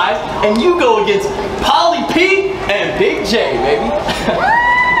your size, and you go against Polly P and Big J, baby.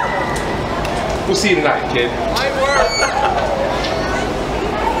 We'll see you tonight, kid.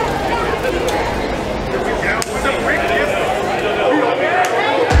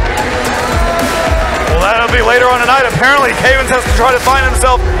 Well, that'll be later on tonight. Apparently, Cavens has to try to find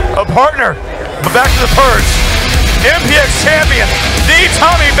himself a partner. But back to the Purge. MPX champion, the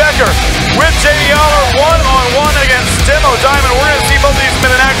Tommy Becker, with Jamie Aller one-on-one against Demo Diamond. We're going to see both of these men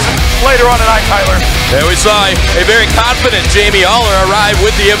in action later on tonight, Tyler. Yeah, we saw a very confident Jamie Aller arrive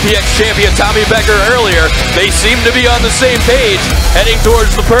with the MPX champion Tommy Becker earlier. They seem to be on the same page, heading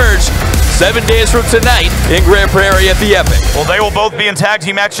towards the Purge 7 days from tonight in Grand Prairie at the Epic. Well, they will both be in tag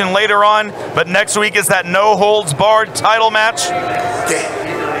team action later on, but next week is that no-holds-barred title match.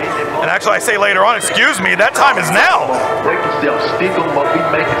 And actually, I say later on, excuse me, that time is now.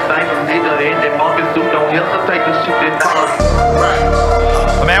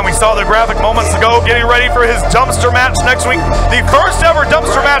 Man, we saw the graphic moments ago, getting ready for his dumpster match next week. The first ever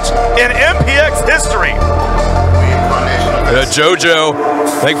dumpster match in MPX history. JoJo,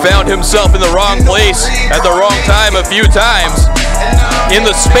 found himself in the wrong place at the wrong time a few times in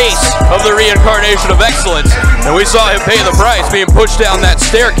the space of the reincarnation of excellence, and we saw him pay the price being pushed down that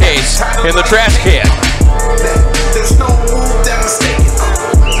staircase in the trash can.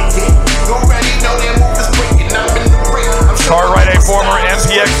 Cartwright, a former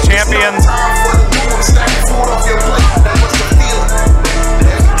MPX champion.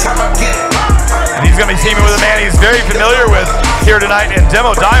 And he's going to be teaming with a man he's very familiar with, here tonight in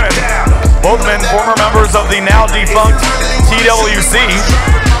Demo Diamond. Both men former members of the now defunct TWC.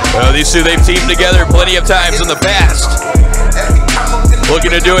 These two, they've teamed together plenty of times in the past.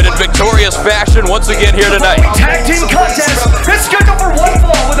 Looking to do it in victorious fashion once again here tonight. Tag team contest is scheduled for one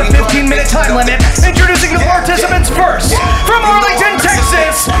fall with a 15-minute time limit. Introducing the participants first. From Arlington,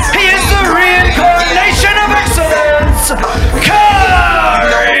 Texas, he is the reincarnation of excellence,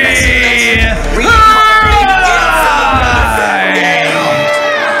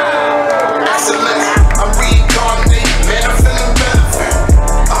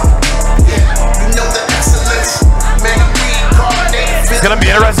 It's going to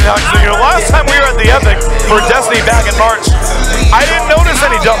be interesting how, last time we were at the Epic for Destiny back in March, I didn't notice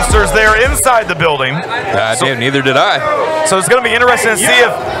any dumpsters there inside the building. Neither did I. So it's going to be interesting to see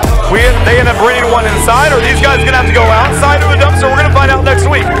if they end up bringing one inside, or these guys are going to have to go outside of the dumpster. We're going to find out next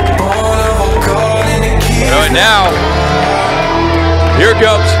week. And now, here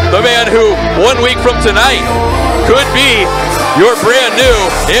comes the man who 1 week from tonight could be your brand new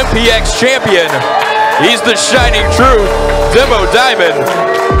MPX champion. He's the shining truth, Demo Diamond.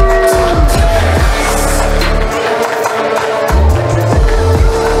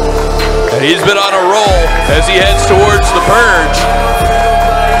 And he's been on a roll as he heads towards the Purge.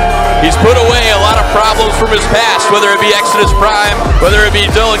 He's put away a lot of problems from his past, whether it be Exodus Prime, whether it be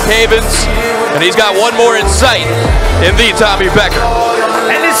Dylan Cavens, and he's got one more in sight in the Tommy Becker.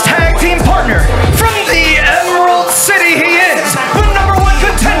 And his tag team partner from the Emerald City, he is the #1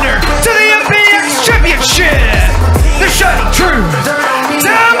 contender to the MPX Championship, the shining truth,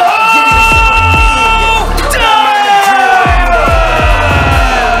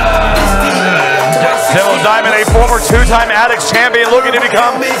 Demo Diamond, a former two-time Addicts champion, looking to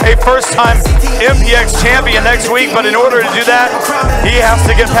become a first-time MPX champion next week. But in order to do that, he has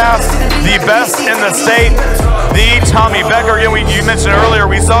to get past the best in the state, the Tommy Becker. Again, you mentioned earlier,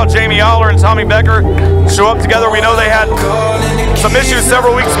 we saw Jamie Aller and Tommy Becker show up together. We know they had some issues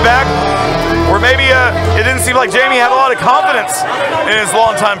several weeks back, where maybe it didn't seem like Jamie had a lot of confidence in his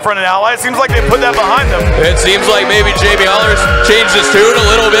longtime friend and ally. It seems like they put that behind them. It seems like maybe Jamie Aller's changed his tune a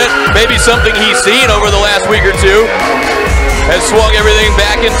little bit. Maybe something he's seen over the last week or two has swung everything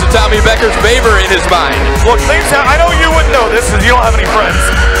back into Tommy Becker's favor in his mind. Look, I know you wouldn't know this because you don't have any friends,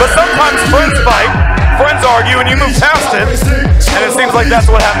 but sometimes friends fight, friends argue, and you move past it, and it seems like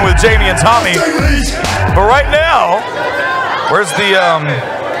that's what happened with Jamie and Tommy. But right now, where's the,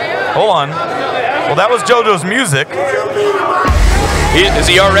 hold on. Well, that was JoJo's music.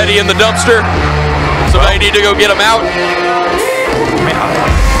 Is he already in the dumpster? Somebody need to go get him out?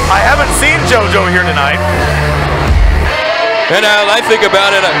 I haven't seen JoJo here tonight. And I think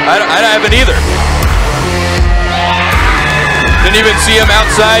about it, I haven't either. Didn't even see him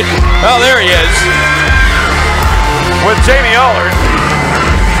outside. Oh, there he is. With Jamie Aller.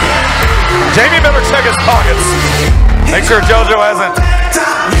 Jamie better check his pockets. Make sure JoJo hasn't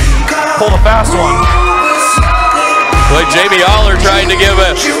pulled a fast one. Like Jamie Aller trying to give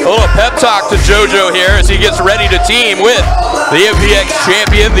a little pep talk to JoJo here as he gets ready to team with the MPX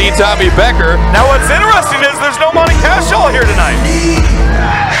champion, the Tommy Becker. Now what's interesting is there's no Monty Cashall here tonight.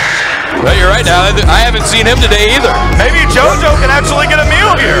 Well, you're right now. I haven't seen him today either. Maybe JoJo can actually get a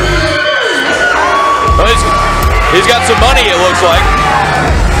meal here. Well, he's got some money, it looks like.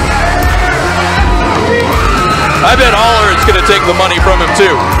 I bet Aller is going to take the money from him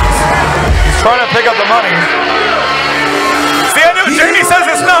too. He's trying to pick up the money. See, I knew Jamie says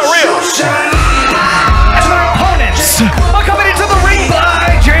it's not real. And their opponents, accompanied to the ring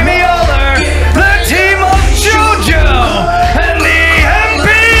by Jamie Aller, the team of JoJo, and the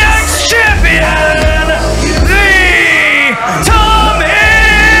MPX champion, the Tommy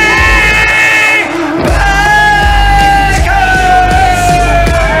Becker.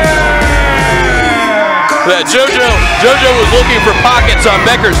 That JoJo was looking for pockets on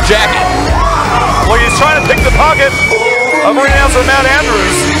Becker's jacket. Well, he's trying to pick the pocket of ring announcer Matt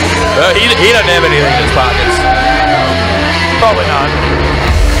Andrews. He doesn't have anything in his pockets. Probably not.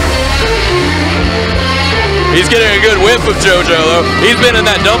 He's getting a good whiff of JoJo, though. He's been in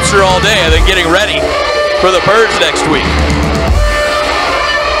that dumpster all day, I think, getting ready for the Purge next week.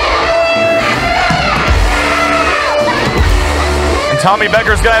 And Tommy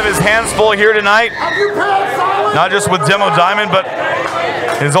Becker's going to have his hands full here tonight. Not just with Demo Diamond, but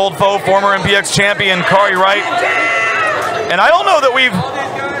his old foe, former MPX champion, Kari Wright. And I don't know that we've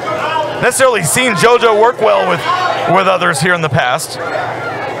necessarily seen JoJo work well with others here in the past.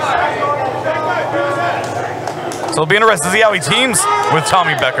 So it'll be interesting to see how he teams with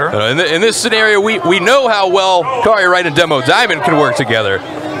Tommy Becker. In this scenario, we know how well Kari Wright and Demo Diamond can work together.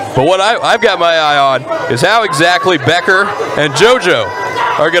 But what I've got my eye on is how exactly Becker and JoJo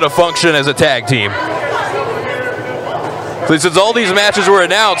are going to function as a tag team. Since all these matches were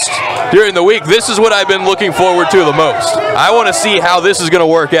announced during the week, this is what I've been looking forward to the most. I want to see how this is going to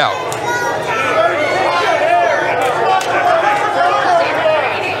work out.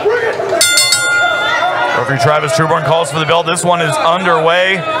 Referee Travis Trueborn calls for the bell. This one is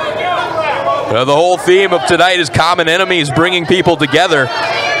underway. The whole theme of tonight is common enemies, bringing people together.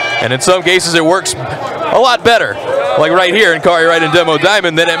 And in some cases, it works a lot better, like right here in Kari Wright and Demo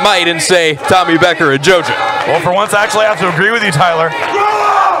Diamond, than it might in, say, Tommy Becker and JoJo. Well, for once, I actually have to agree with you, Tyler.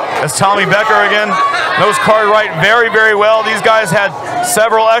 As Tommy Becker again knows Kari Wright very, very well. These guys had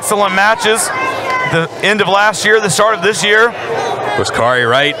several excellent matches. The end of last year, the start of this year. Was Kari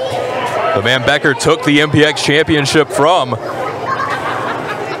Wright the man Becker took the MPX championship from.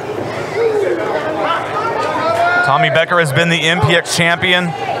 Tommy Becker has been the MPX champion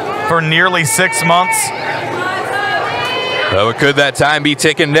for nearly 6 months. But could that time be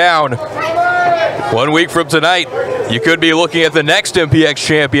ticking down? 1 week from tonight, you could be looking at the next MPX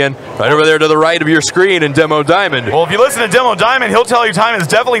champion right over there to the right of your screen in Demo Diamond. Well, if you listen to Demo Diamond, he'll tell you time is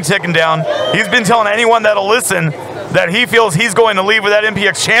definitely ticking down. He's been telling anyone that'll listen that he feels he's going to leave with that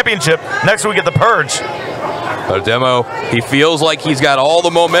MPX championship next week at the Purge. Demo, he feels like he's got all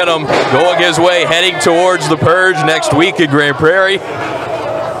the momentum going his way, heading towards the Purge next week at Grand Prairie.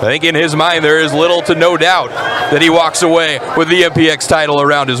 I think in his mind there is little to no doubt that he walks away with the MPX title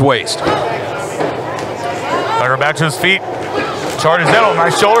around his waist. Becker back to his feet, charges in. Oh,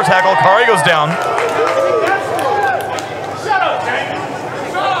 nice shoulder tackle. Kari goes down.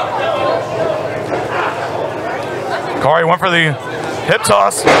 Kari went for the hip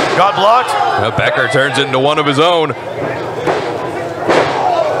toss, got blocked. Becker turns it into one of his own.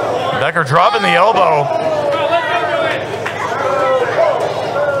 Becker dropping the elbow.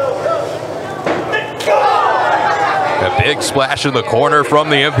 A big splash in the corner from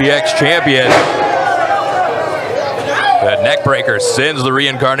the MPX champion. That neck breaker sends the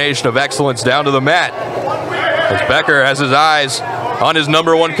reincarnation of excellence down to the mat. As Becker has his eyes on his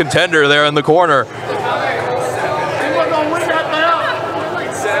 #1 contender there in the corner.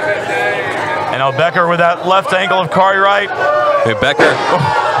 And now Becker with that left ankle of Kari Wright. Hey,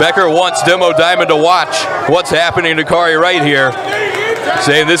 Becker wants Demo Diamond to watch what's happening to Kari Wright here,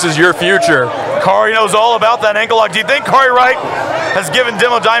 saying this is your future. Kari knows all about that ankle lock. Do you think Kari Wright has given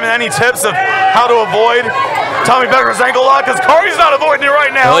Demo Diamond any tips of how to avoid Tommy Becker's ankle lock? Because Kari's not avoiding it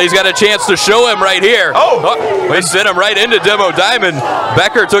right now. Well, he's got a chance to show him right here. Oh, they sent him right into Demo Diamond.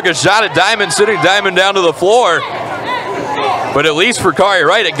 Becker took a shot at Diamond, sitting Diamond down to the floor. But at least for Kari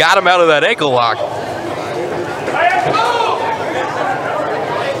Wright, it got him out of that ankle lock.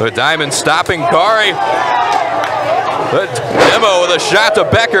 But Diamond stopping Kari. But Demo with a shot to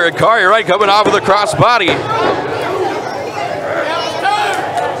Becker, and Kari Wright coming off with a crossbody.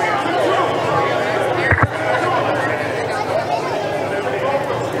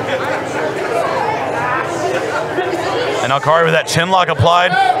 And now Kari with that chin lock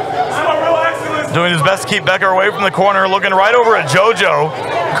applied, doing his best to keep Becker away from the corner, looking right over at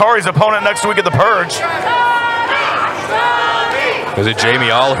JoJo, Kari's opponent next week at the Purge. Is it Jamie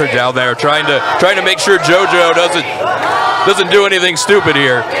Aller down there trying to make sure JoJo doesn't do anything stupid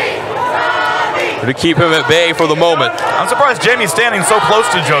here, to keep him at bay for the moment? I'm surprised Jamie's standing so close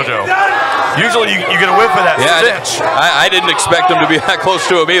to JoJo. Usually you get a whiff of that stench. I didn't expect him to be that close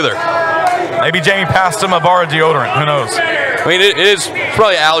to him either. Maybe Jamie passed him a bar of deodorant. Who knows? I mean, it is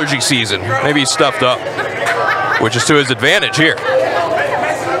probably allergy season. Maybe he's stuffed up, which is to his advantage here.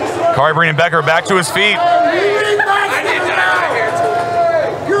 Kari bringing Becker back to his feet.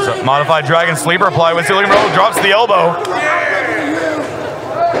 So, modified Dragon Sleeper apply with ceiling roll, drops the elbow.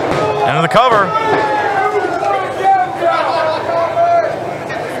 Into the cover.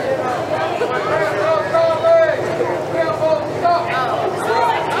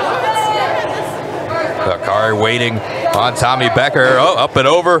 Kari waiting on Tommy Becker. Oh, up and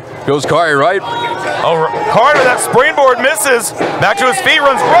over goes Kari Wright. Oh, Kari with that springboard misses. Back to his feet,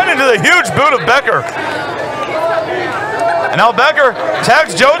 runs right into the huge boot of Becker. And now Becker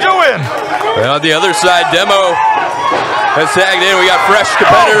tags JoJo in. And on the other side, Demo has tagged in. We got fresh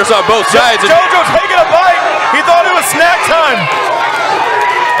competitors on both sides. JoJo taking a bite. He thought it was snack time.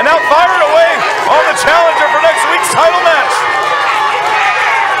 And now firing away on the challenger for next week's title match.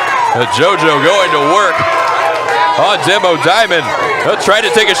 JoJo going to work on Demo Diamond. He'll try to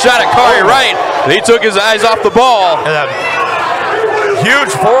take a shot at Kari Wright. He took his eyes off the ball. And that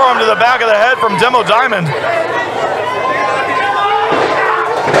huge forearm to the back of the head from Demo Diamond.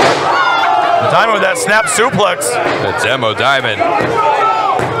 Diamond with that snap suplex. The Demo Diamond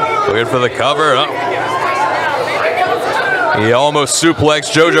Wait for the cover. Oh. He almost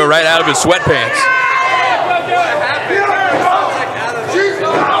suplexed JoJo right out of his sweatpants.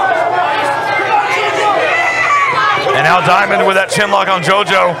 And now Diamond with that chin lock on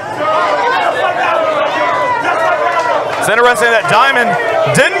JoJo. It's interesting that Diamond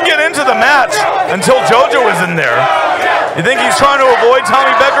didn't get into the match until JoJo was in there. You think he's trying to avoid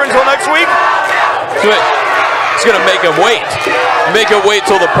Tommy Becker until next week? He's going to make him wait. Make him wait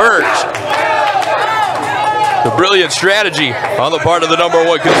till the purge. The brilliant strategy on the part of the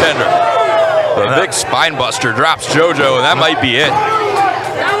 #1 contender. The big spine buster drops JoJo, and that might be it.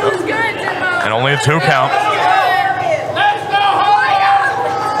 And only a 2 count.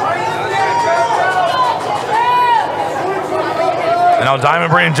 And now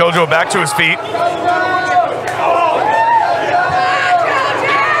Diamond bringing JoJo back to his feet.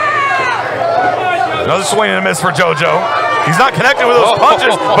 Another swing and a miss for JoJo. He's not connected with those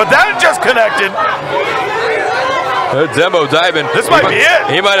punches, but that just connected. Demo Diamond. This might be it.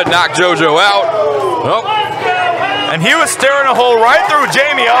 He might have knocked JoJo out. Nope. And he was staring a hole right through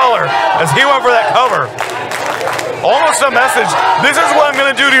Jamie Aller as he went for that cover. Almost a message. This is what I'm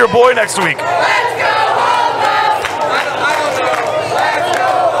going to do to your boy next week.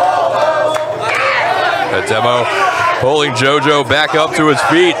 Demo pulling JoJo back up to his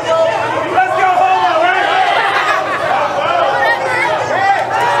feet.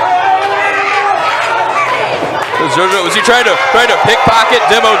 JoJo, was he trying to pickpocket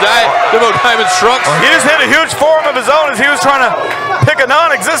Demo Diamond's trunks? Well, he just hit a huge forearm of his own as he was trying to pick a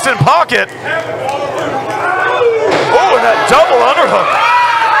non-existent pocket. Oh, and that double underhook.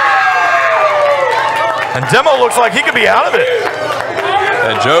 And Demo looks like he could be out of it.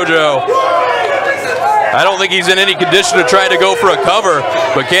 And JoJo, I don't think he's in any condition to try to go for a cover,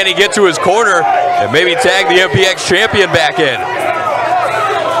 but can he get to his corner and maybe tag the MPX champion back in?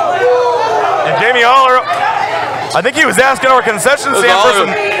 And Jamie Aller, I think he was asking our concession stand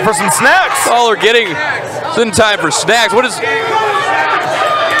for some snacks. Aller getting, it's in time for snacks. What is?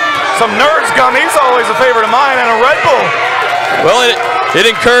 Some Nerds gummies, always a favorite of mine, and a Red Bull. Well, it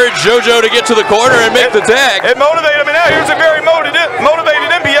encouraged JoJo to get to the corner and make the tag. It motivated him, and now here's a very motivated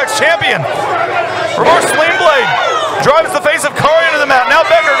MPX champion. Reverse sling blade drives the face of Kari into the mat. Now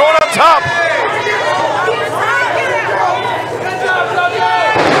Becker going up top.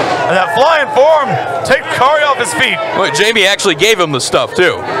 And that flying forearm takes Kari off his feet. Well, Jamie actually gave him the stuff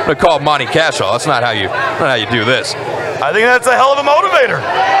too. I'm gonna call Monty Cashall. That's not how you do this. I think that's a hell of a motivator.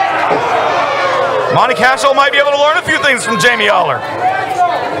 Monty Cashall might be able to learn a few things from Jamie Aller.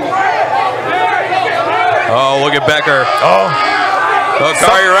 Oh, look at Becker. Oh,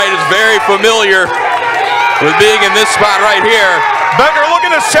 Kari Wright is very familiar with being in this spot right here. Becker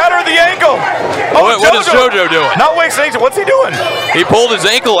looking to shatter the ankle. Oh, what is JoJo doing? Not wasting. What's he doing? He pulled his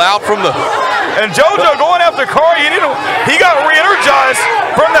ankle out from the... And JoJo going after Kari. He got re-energized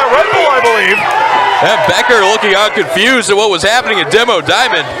from that Red Bull, I believe. And Becker looking out confused at what was happening at Demo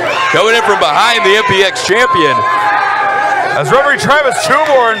Diamond, coming in from behind the MPX champion. As referee Travis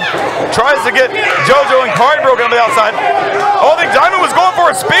Truborn tries to get JoJo and Kari broken on the outside. Oh, I think Diamond was going for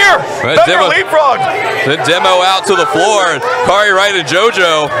a spear. Becker leapfrogged. The Demo out to the floor. Kari Wright and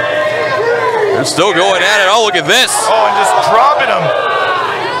JoJo, they're still going at it. Oh, look at this. Oh, and just dropping him.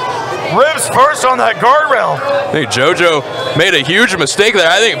 Ribs first on that guardrail. I think JoJo made a huge mistake there.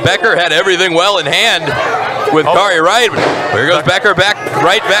 I think Becker had everything well in hand with Kari Wright. Here goes Becker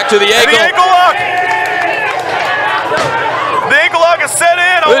right back to the ankle. And the ankle lock. The ankle lock is set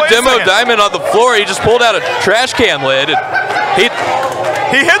in. With Demo Diamond on the floor, he just pulled out a trash can lid. He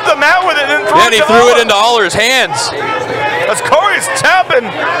hit the mat with it and he threw it into Aller's hands. As Kari's tapping.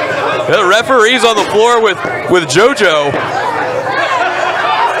 The referee's on the floor with JoJo.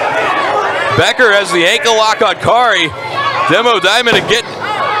 Becker has the ankle lock on Kari. Demo Diamond again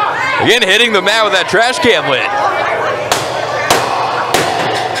hitting the mat with that trash can lid.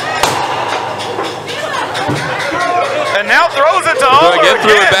 And now throws it to Aller again.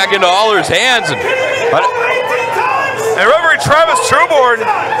 Threw it back into Aller's hands. And referee Travis Truborn,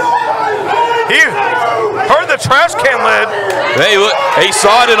 he heard the trash can lid. He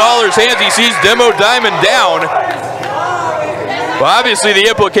saw it in Aller's hands. He sees Demo Diamond down. Well, obviously the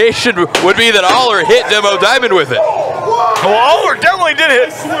implication would be that Aller hit Demo Diamond with it. Well, Aller definitely did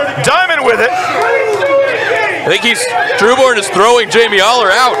hit Diamond with it. I think Truborn is throwing Jamie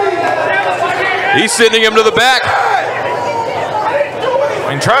Aller out. He's sending him to the back. I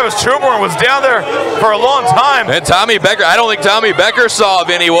mean, Travis Truborn was down there for a long time. And Tommy Becker, I don't think Tommy Becker saw of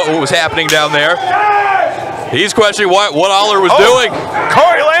what was happening down there. He's questioning what Aller was doing.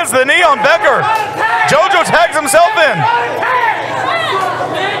 Kari lands the knee on Becker. JoJo tags himself in.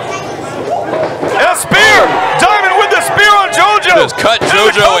 cut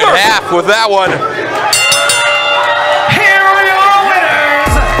JoJo in half with that one. Here are your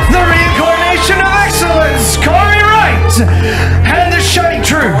winners, the reincarnation of excellence, Corey Wright, and the shining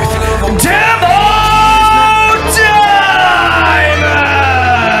truth, Demo Diamond.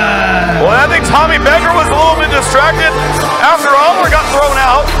 Well, I think Tommy Becker was a little bit distracted after Oliver got thrown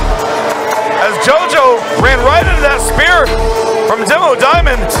out, as JoJo ran right into that spear from Demo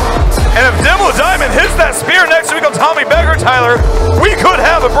Diamond. And if Demo Diamond hits that spear next week on Tommy Becker, Tyler, we could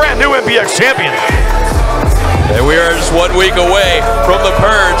have a brand new MPX champion. And we are just 1 week away from the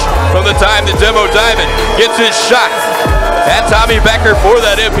purge, from the time that Demo Diamond gets his shot at Tommy Becker for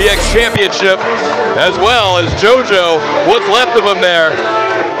that MPX championship, as well as JoJo, what's left of him there.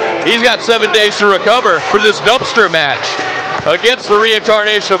 He's got 7 days to recover for this dumpster match against the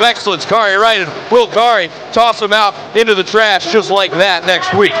reincarnation of excellence, Kari Wright, and will Kari toss him out into the trash just like that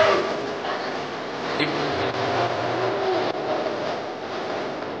next week.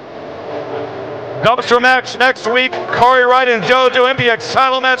 Dumpster match next week, Kari Wright and JoJo. MPX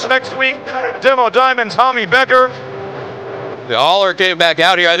title match next week, Demo Diamond, Tommy Becker. The Aller came back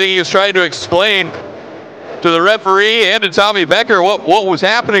out here. I think he was trying to explain to the referee and to Tommy Becker what was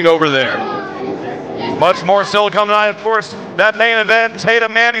happening over there. Much more still coming tonight, of course. That main event,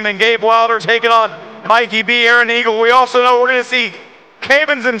 Tatum Manning and Gabe Wilder taking on Mikey B, Aaron Eagle. We also know we're going to see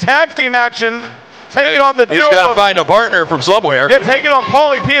Cavens in tag team action, taking on the He's got to find a partner from somewhere. Yeah, taking on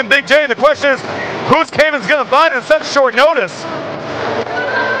Paulie P and Big J. And the question is, who's Cavens going to find in such short notice?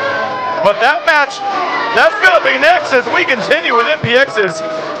 But that match, that's going to be next as we continue with MPX's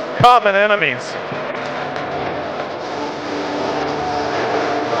common enemies.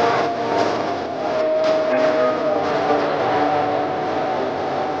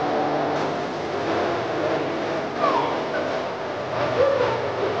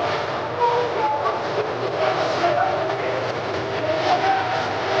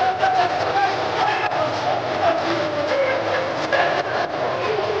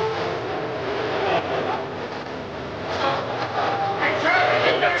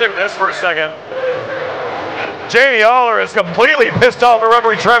 This for a second. Jamie Aller is completely pissed off at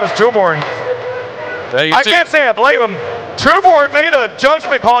referee Travis Truborn. I can't say I blame him. Truborn made a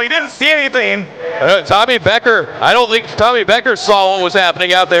judgment call. He didn't see anything. Tommy Becker, I don't think Tommy Becker saw what was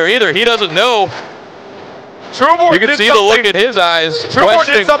happening out there either. He doesn't know. Truborn you can see the look in his eyes. Truborn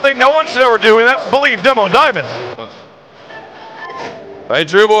did something no one should ever do, and that's believe Demo Diamond. Right,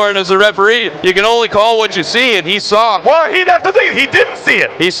 Truborn is the referee. You can only call what you see, and he saw. Well, that's the thing. He didn't see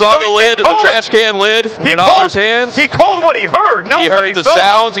it. He saw the lid, the trash can lid in Aller's hands. He called what he heard. He heard the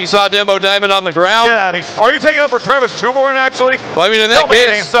sounds. He saw Demo Diamond on the ground. Yeah, are you taking up for Travis Truborn, actually? Well, I mean, in that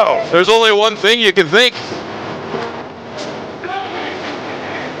case, there's only one thing you can think.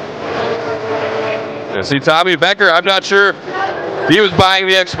 You see, Tommy Becker, I'm not sure if he was buying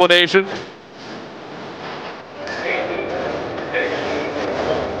the explanation.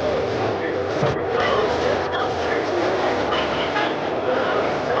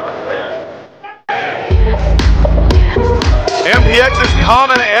 MPX's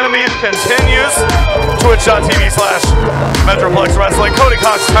common enemies continues. Twitch.tv/Metroplex Wrestling. Cody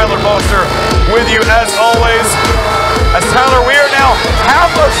Cox, Tyler Foster with you as always. As Tyler, we are now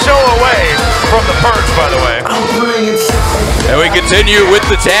half a show away from the purge, by the way. And we continue with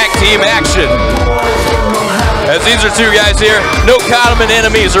the tag team action. As these are two guys here, no common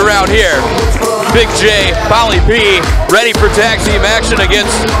enemies around here. Big J, Polly P, ready for tag team action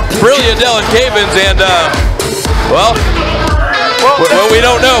against Brilliant Dylan Cavens and, well, we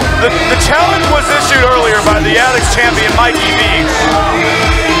don't know. The challenge was issued earlier by the Addicts champion, Mikey B.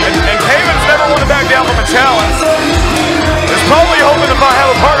 And Cavens never wanted to back down from a challenge. Is probably hoping to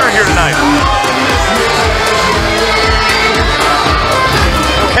have a partner here tonight.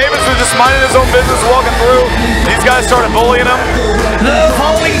 Cavens was just minding his own business, walking through. These guys started bullying him. The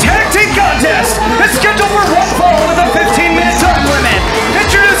following tag team contest is scheduled for one fall with a 15-minute time limit.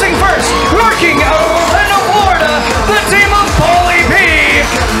 Introducing first, working out of Orlando, Florida, the team of Paulie P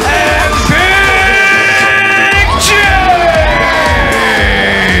and Big J.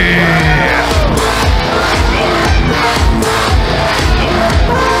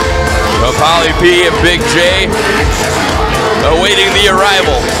 Paulie P and Big J awaiting the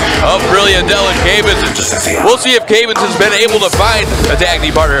arrival of Brilliant Dylan Cavens. We'll see if Cavens has been able to find a tag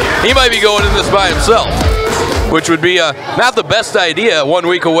team partner. He might be going in this by himself, which would be not the best idea 1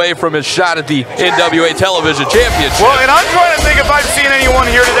 week away from his shot at the NWA Television Championship. Well, and I'm trying to think if I've seen anyone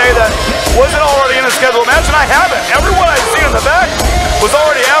here today that wasn't already in a scheduled match, and I haven't. Everyone I've seen in the back was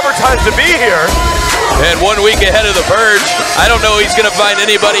already advertised to be here. And 1 week ahead of the purge, I don't know he's going to find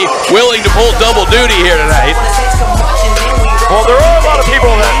anybody willing to pull double duty here tonight. Well, there are a lot of people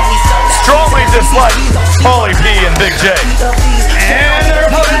that strongly dislike Paulie P and Big J. And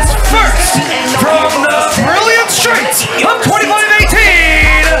their opponents first, from the brilliant streets of 2518,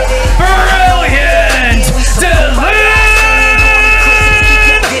 Brilliant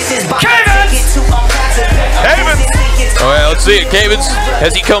Cavens! All right, let's see it. Cavens,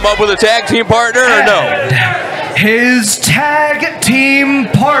 has he come up with a tag team partner or no? His tag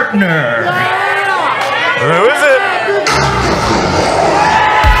team partner. Who is it?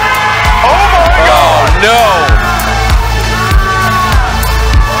 Oh my God! No!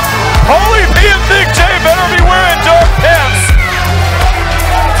 Paulie P and Big J better be wearing dark pants.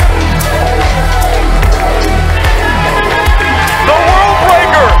 The World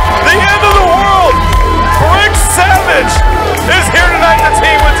Breaker, the end of the world. Rick Savage is here tonight to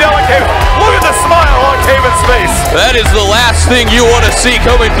team with Dylan Cavens. Look at the smile on Cavens' face. That is the last thing you want to see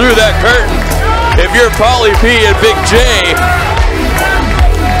coming through that curtain. If you're Paulie P and Big J.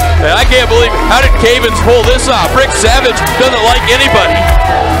 And I can't believe, how did Cavens pull this off? Rick Savage doesn't like anybody.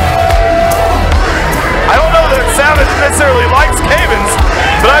 I don't know that Savage necessarily likes Cavens,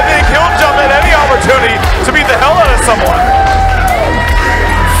 but I think he'll jump at any opportunity to beat the hell out of someone.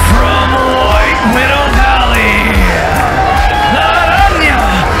 From White Widow Valley, La Araña,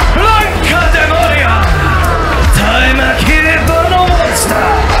 Blanca Demonia, Time Akira Monster,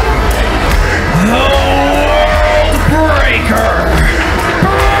 the World Breaker,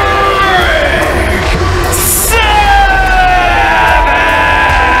 Rick Savage.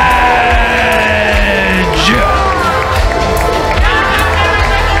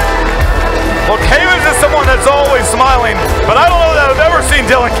 Well, Cavens is someone that's always smiling, but I don't know that I've ever seen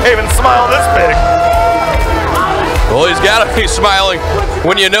Dylan Cavens smile this big. Well, he's got to be smiling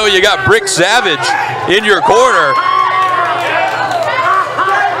when you know you got Rick Savage in your corner.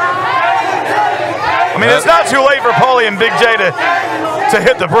 I mean, it's not too late for Paulie and Big J to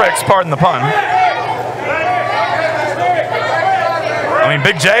hit the bricks, pardon the pun. I mean,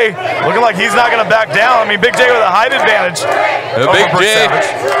 Big J looking like he's not going to back down. I mean, Big J with a height advantage.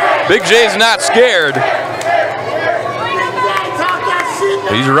 Big J's not scared.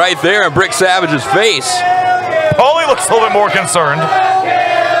 He's right there in Rick Savage's face. Paulie looks a little bit more concerned.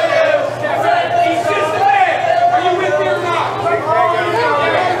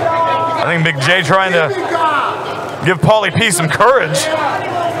 I think Big J trying to give Paulie P some courage.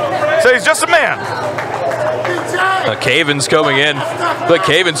 So he's just a man. Cavens coming in. But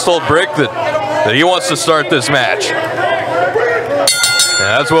Cavens told Brick that he wants to start this match. And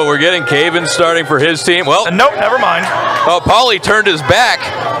that's what we're getting. Cavens starting for his team. Well, nope, never mind. Oh, Paulie turned his back.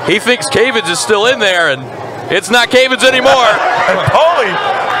 He thinks Cavens is still in there, and it's not Cavens anymore. And Paulie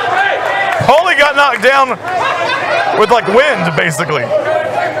got knocked down with like wind, basically.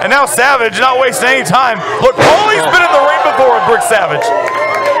 And now Savage, not wasting any time. Look, Paulie's been in the ring before with Brick Savage.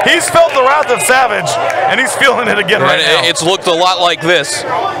 He's felt the wrath of Savage, and he's feeling it again right now. It's looked a lot like this.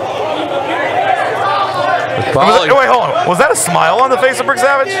 Wait, hold on. Was that a smile on the face of Brick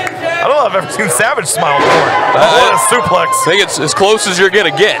Savage? I don't know if I've ever seen Savage smile before. What a suplex. I think it's as close as you're going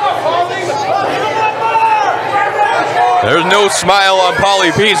to get. There's no smile on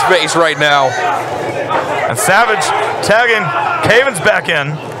Paulie P's face right now. And Savage tagging Cavens back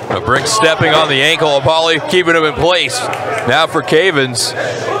in. Brick stepping on the ankle of Paulie, keeping him in place. Now for Cavens.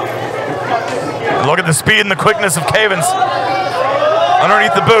 Look at the speed and the quickness of Cavens.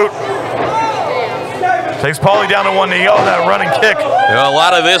 Underneath the boot. Takes Paulie down to one knee. Oh, that running kick. You know, a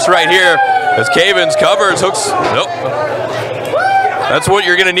lot of this right here as Cavens covers, hooks. Nope. That's what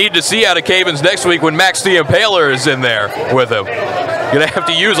you're going to need to see out of Cavens next week when Max the Impaler is in there with him. You're going to have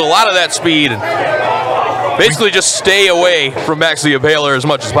to use a lot of that speed and basically just stay away from Max the Impaler as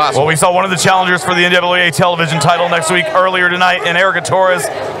much as possible. Well, we saw one of the challengers for the NWA television title next week earlier tonight in Erica Torres.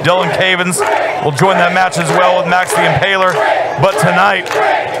 Dylan Cavens will join that match as well with Max the Impaler. But tonight,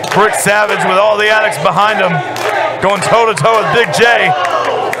 Rick Savage with all the addicts behind him going toe-to-toe with Big J.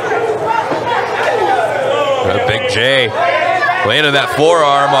 Big J landing that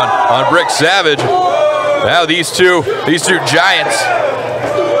forearm on Rick Savage. Now these two giants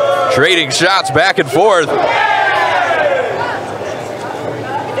trading shots back and forth.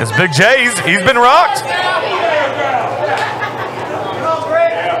 It's Big J, he's been rocked.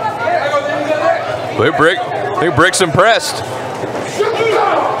 I think Brick's impressed.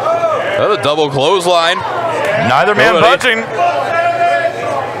 Another double clothesline. Neither man budging.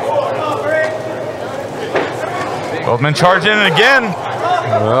 Both men charging in again.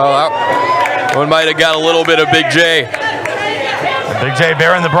 Well, that one might have got a little bit of Big J. Big J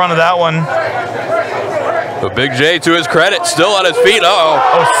bearing the brunt of that one. But Big J, to his credit, still on his feet. Uh-oh.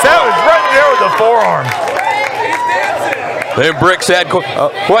 Oh, Savage right there with the forearm. Then Bricks had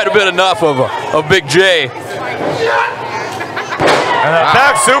quite a bit enough of Big J. And that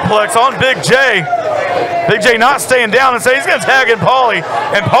back suplex on Big J. Big J not staying down and saying he's going to tag in Paulie.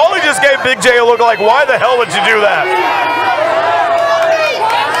 And Paulie just gave Big J a look like, why the hell would you do that?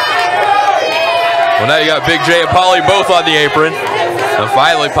 Well, now you got Big J and Paulie both on the apron. And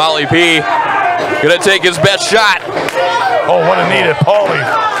finally, Paulie P going to take his best shot. Oh, what a needed Paulie.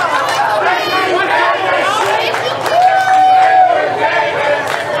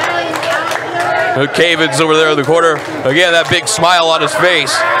 Cavins over there in the corner. Again, that big smile on his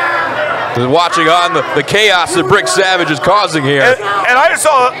face. Watching on the chaos that Brick Savage is causing here. And I just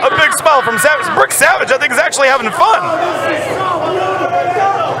saw a big smile from Savage. Brick Savage, I think, is actually having fun.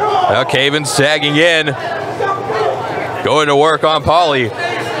 Now Cavins tagging in. Going to work on Paulie.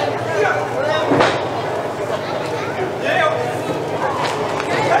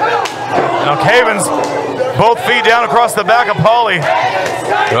 Now Cavins, both feet down across the back of Paulie.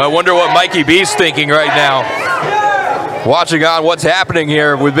 I wonder what Mikey B's thinking right now. Watching on what's happening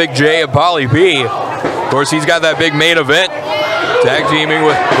here with Big J and Paulie P. Of course, he's got that big main event. Tag teaming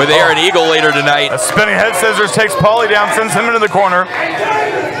with Aaron Eagle later tonight. A spinning head scissors takes Paulie down, sends him into the corner.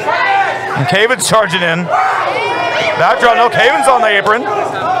 And Cavins charging in. Backdraw, no, Cavins on the apron.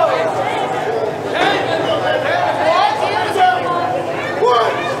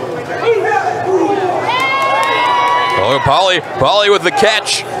 Oh, Paulie with the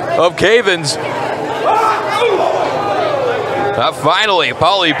catch of Cavins. Finally,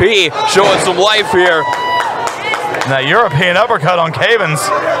 Paulie P showing some life here. That European uppercut on Cavins.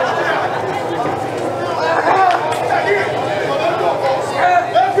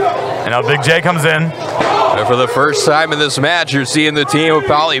 And now Big J comes in. And for the first time in this match, you're seeing the team of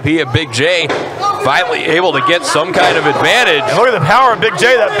Paulie P and Big J finally able to get some kind of advantage. And look at the power of Big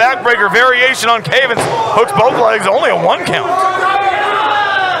J. That backbreaker variation on Cavins hooks both legs, only a 1 count.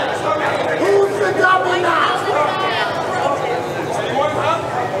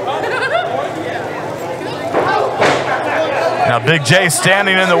 Now Big J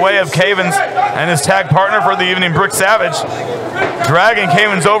standing in the way of Cavins and his tag partner for the evening, Brick Savage, dragging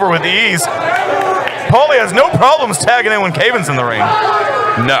Cavins over with ease. Paulie has no problems tagging in when Cavins in the ring.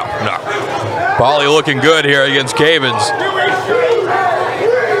 No. Paulie looking good here against Cavins.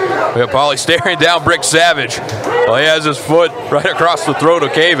 We have Paulie staring down Brick Savage. Well, he has his foot right across the throat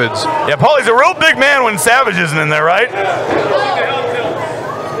of Cavins. Yeah, Paulie's a real big man when Savage isn't in there, right?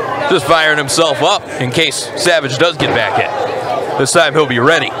 Just firing himself up in case Savage does get back in. This time he'll be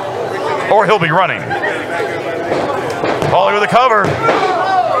ready. Or he'll be running. Paulie with a cover.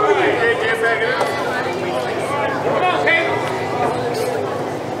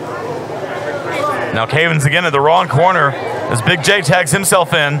 Now Cavins again at the wrong corner as Big J tags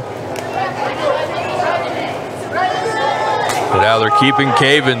himself in. But now they're keeping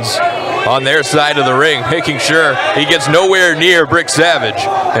Cavins on their side of the ring, making sure he gets nowhere near Brick Savage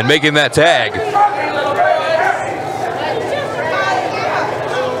and making that tag.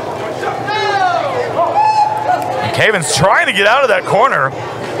 And Cavins trying to get out of that corner.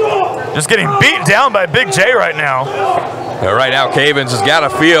 Just getting beat down by Big J right now. Right now, Cavins has got to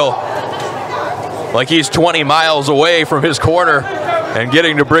feel like he's 20 miles away from his corner and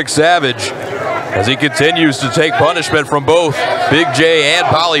getting to Brick Savage as he continues to take punishment from both Big J and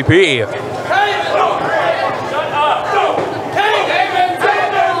Paulie P.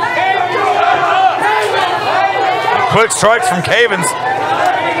 Quick strikes from Cavins.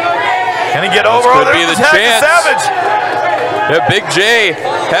 Can he get over? This could be the chance. Savage. Yeah, Big J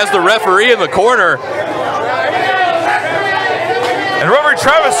has the referee in the corner. And referee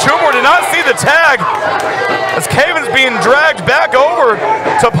Travis Chumor did not see the tag as Cavins being dragged back over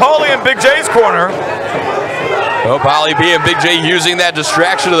to Paulie and Big J's corner. Oh, Paulie P and Big J using that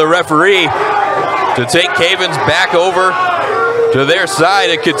distraction of the referee to take Cavins back over to their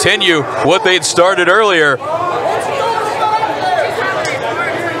side and continue what they'd started earlier.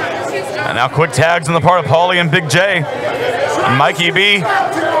 And now quick tags on the part of Paulie and Big J. And Mikey B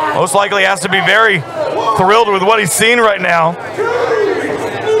most likely has to be very thrilled with what he's seen right now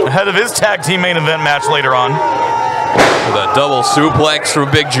ahead of his tag team main event match later on. With a double suplex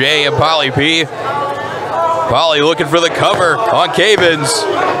from Big J and Paulie P. Paulie looking for the cover on Cavins,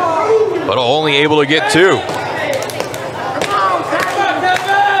 but only able to get 2.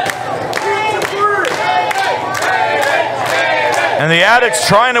 And the Addicts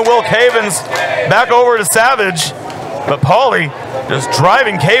trying to will Cavins back over to Savage, but Paulie just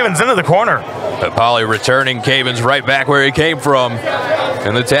driving Cavins into the corner. But Paulie returning Cavins right back where he came from.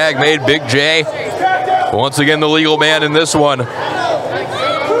 And the tag made Big J once again the legal man in this one.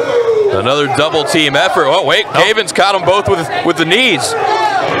 Another double team effort. Oh, wait, Cavens caught them both with the knees.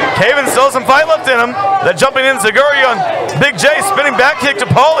 Cavens still has some fight left in him. That jumping in Zaguri on Big J, spinning back kick to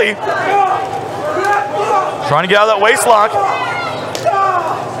Paulie. Trying to get out of that waist lock.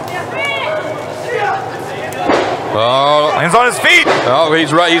 Oh, lands on his feet. Oh,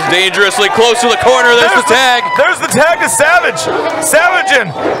 he's right. He's dangerously close to the corner. There's the tag. There's the tag to Savage. Savage in.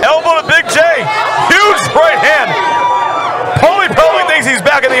 Elbow to Big J. Huge right hand. Paulie probably thinks he's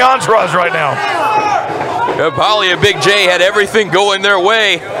back in the entourage right now. Paulie and Big J had everything going their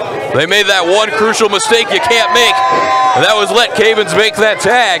way. They made that one crucial mistake you can't make, and that was let Cavens make that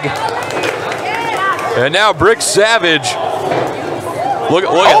tag. And now Brick Savage. Look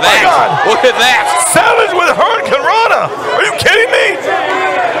at that. God. Look at that. Savage with Hurricane Rana. Are you kidding me?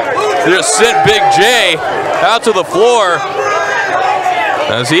 They just sent Big J out to the floor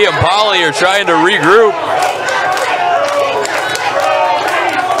as he and Paulie are trying to regroup.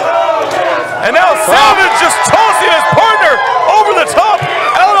 And now Savage just tossing his partner over the top,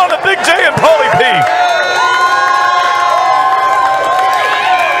 out on the Big J and Paulie P.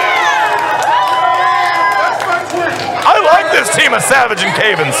 I like this team of Savage and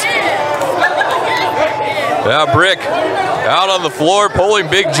Cavens. Now Brick out on the floor, pulling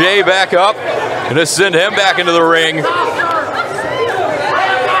Big J back up. Gonna send him back into the ring.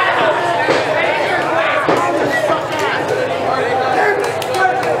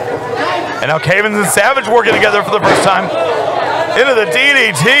 And now Cavens and Savage working together for the first time. Into the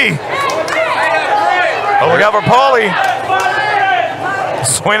DDT. Oh, look out for Paulie.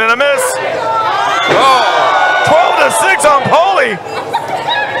 Swing and a miss. Oh, 12-6 on Paulie.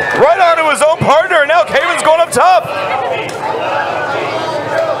 Right onto his own partner, and now Cavens going up top.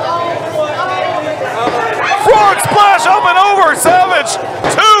 Frog splash up and over, Savage.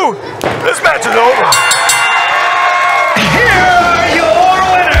 2. This match is over. Here are your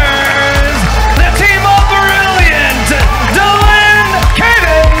winners, the team of Brilliant, Dylan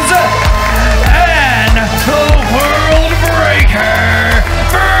Cavens, and the World Breaker,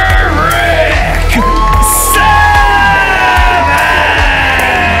 Brick Savage.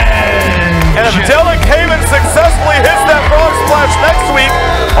 And if Dylan Cavens successfully hits that frog splash next week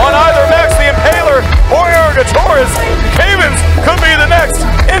on either Max the Impaler or Eric Torres, Cavens could be the next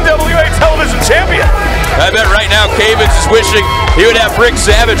NWA television champion. I bet right now Cavens is wishing he would have Brick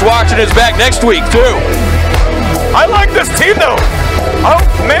Savage watching his back next week, too. I like this team, though. I hope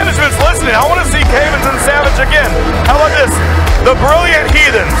management's listening. I want to see Cavens and Savage again. How about this? The Brilliant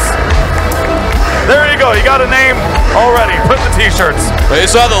Heathens. There you go. You got a name already. Put the T-shirts. You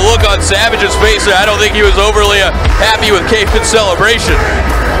saw the look on Savage's face there. I don't think he was overly happy with Cavens' celebration.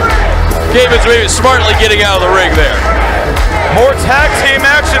 Cavens maybe smartly getting out of the ring there. More tag team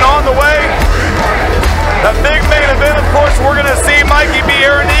action on the way. That big main event, of course, we're going to see Mikey B.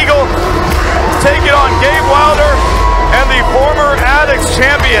 Aaron Eagle take it on Gabe Wilder and the former Addicts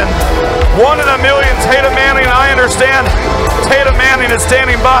champion, 1 in a million, Tatum Manning. I understand Tatum Manning is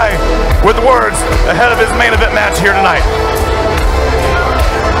standing by with words ahead of his main event match here tonight.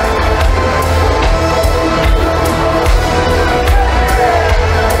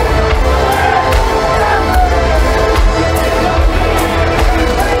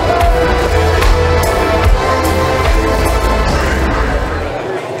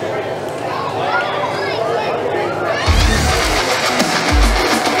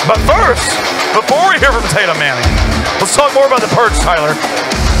 But first, before we hear from Tatum Manning, let's talk more about the Purge, Tyler.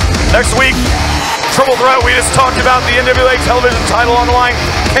 Next week, Triple Threat, we just talked about the NWA television title on the line.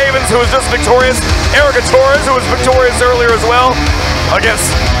 Cavens, who was just victorious. Erica Torres, who was victorious earlier as well, against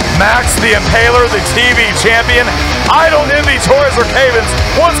Max the Impaler, the TV champion. I don't envy Torres or Cavens.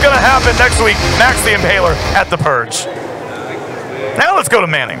 What's going to happen next week? Max the Impaler at the Purge. Now let's go to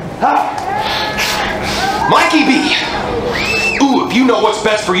Manning. Mikey B. Ooh, if you know what's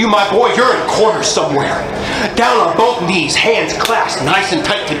best for you, my boy, you're in a corner somewhere. Down on both knees, hands clasped nice and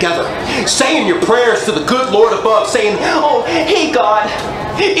tight together. Saying your prayers to the good Lord above, saying, oh, hey God,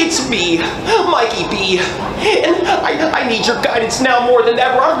 it's me, Mikey B. And I need your guidance now more than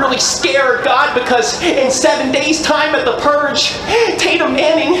ever. I'm really scared, God, because in 7 days' time at the Purge, Tatum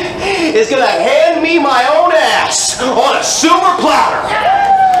Manning is gonna hand me my own ass on a silver platter.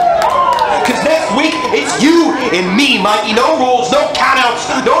 Because next week, it's you and me, Mikey. No rules, no countouts,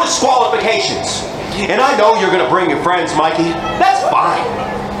 no disqualifications. And I know you're going to bring your friends, Mikey. That's fine.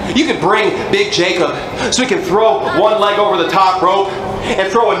 You can bring Big Jacob so he can throw one leg over the top rope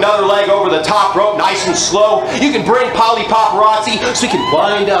and throw another leg over the top rope nice and slow. You can bring Polly Paparazzi so he can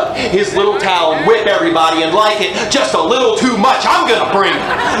wind up his little towel and whip everybody and like it just a little too much. I'm going to bring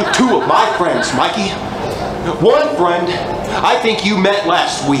 2 of my friends, Mikey. One friend I think you met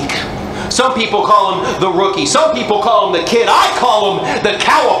last week. Some people call him the rookie. Some people call him the kid. I call him the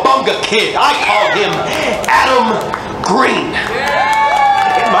Cowabunga Kid. I call him Adam Green.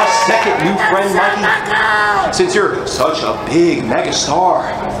 And my second new friend, Mikey, since you're such a big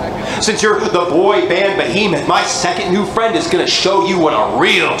megastar, since you're the boy band behemoth, my second new friend is going to show you what a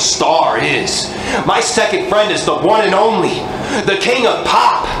real star is. My second friend is the one and only, the king of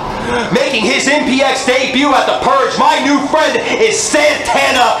pop. Making his MPX debut at the Purge, my new friend is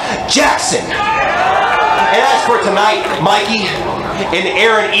Santana Jackson. And as for tonight, Mikey and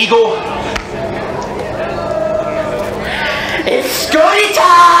Aaron Eagle, It's Scotty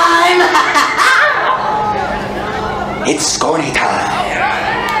time! it's Scotty time.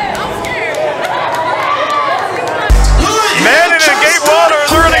 Manning and Gabe Water,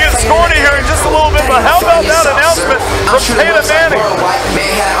 they're going to get Scorny here in just a little bit, but how about that announcement from Tatum Manning?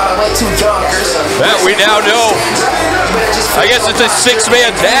 That we now know. I guess it's a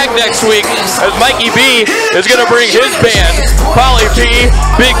 6-man tag next week as Mikey B is going to bring his band, Polly P,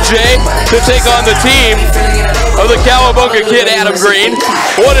 Big J, to take on the team of the Cowabunga Kid, Adam Green,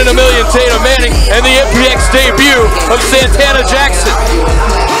 1 in a Million Tatum Manning, and the MPX debut of Santana Jackson.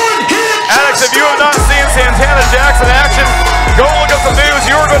 Alex, if you have not seen Santana Jackson in action, go look up some videos.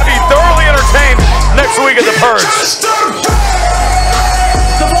 You are going to be thoroughly entertained next week at the Purge.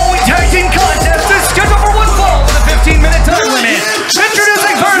 The following tag team contest is scheduled for one fall with a 15-minute time limit.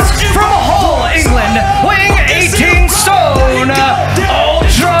 Introducing first from Hull, England, weighing 18 stone,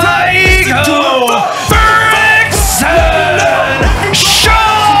 Ultra Ego, Brixton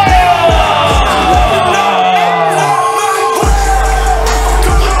Shaw!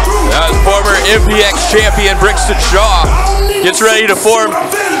 Former MPX champion Brixton Shaw gets ready to form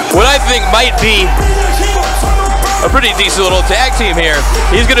what I think might be a pretty decent little tag team here.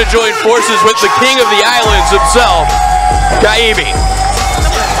 He's going to join forces with the king of the islands himself, Kaimi.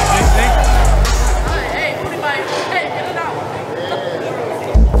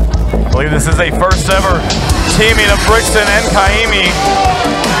 I believe this is a first ever teaming of Brixton and Kaimi.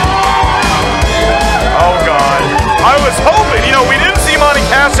 Oh God. I was hoping, you know, we didn't see Monty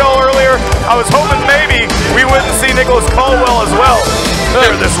Cashel earlier. I was hoping maybe we wouldn't see Nicholas Caldwell as well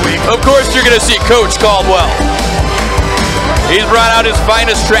there this week. Of course you're going to see Coach Caldwell. He's brought out his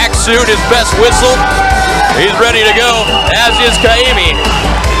finest tracksuit, his best whistle. He's ready to go, as is Kaimi.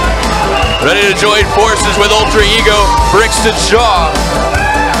 Ready to join forces with Ultra Ego, Brixton Shaw.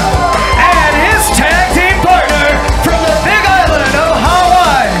 And his tag team partner from the Big Island of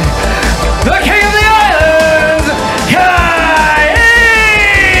Hawaii, the king of the islands, Kaimi!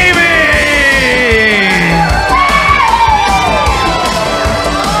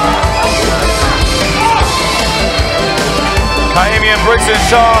 Kaimi and Brixton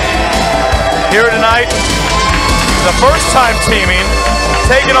Shaw here tonight. The first time teaming,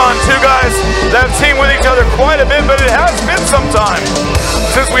 taking on two guys that have teamed with each other quite a bit, but it has been some time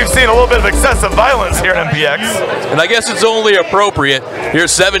since we've seen a little bit of excessive violence here at MPX. And I guess it's only appropriate, here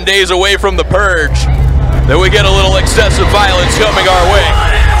 7 days away from the Purge, that we get a little excessive violence coming our way.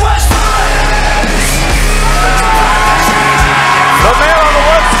 The man on the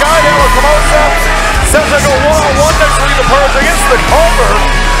left, Skydale of Formosa, set to go one-on-one next week the Purge against the Culver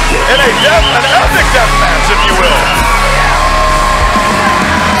in an epic death match, if you will.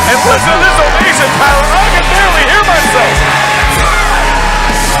 And listen to this ovation, Tyler. I can barely hear myself.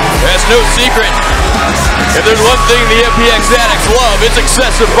 That's no secret. If there's one thing the MPX addicts love, it's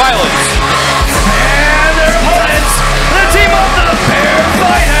excessive violence. And their opponents, the team of the Bear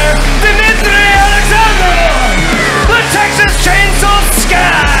Fighter, Dimitri Alexander, the Texas Chainsaw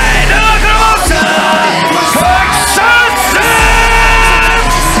Sky, Nakamosa,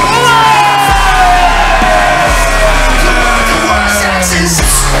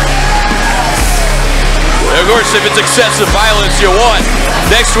 Of course, if it's excessive violence you want,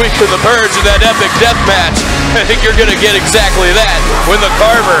 next week for the Purge in that epic death match, I think you're going to get exactly that when the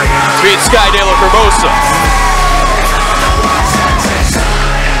Carver beats Skydale of Formosa.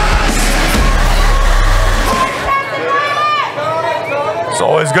 It's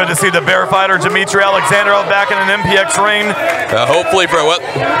always good to see the Bear Fighter Dimitri Alexander back in an MPX ring. Hopefully for what?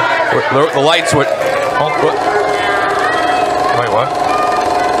 The lights would. Wait, what?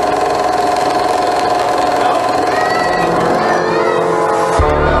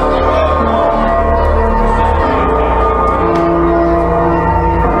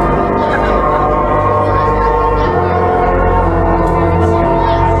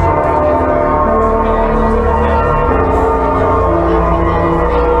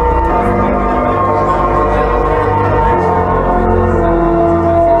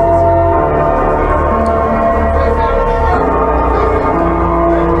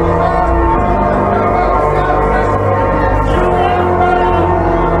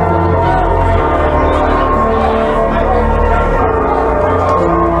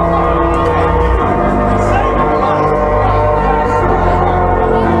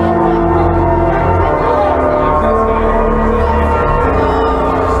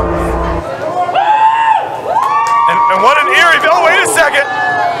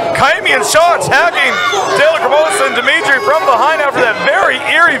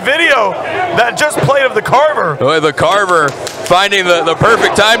 video that just played of the Carver. The Carver finding the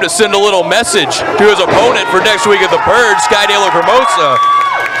perfect time to send a little message to his opponent for next week at the Purge, Sky De La Cremosa.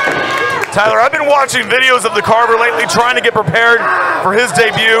 Tyler, I've been watching videos of the Carver lately, trying to get prepared for his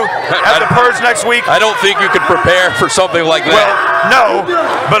debut at the Purge next week. I don't think you could prepare for something like that. Well, no,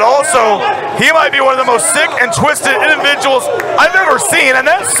 but also, he might be one of the most sick and twisted individuals I've ever seen, and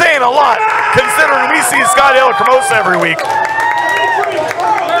that's saying a lot, considering we see Sky De La Cremosa every week.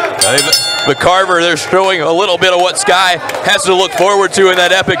 The Carver, they're showing a little bit of what Sky has to look forward to in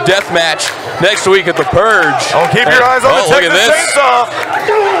that epic death match next week at the Purge. Oh, keep your eyes on the Texas Chainsaw.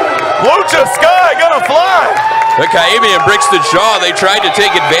 Lucha Sky gonna fly. The Kaimi and Brixton Shaw, they tried to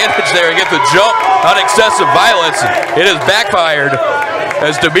take advantage there and get the jump on excessive violence. It has backfired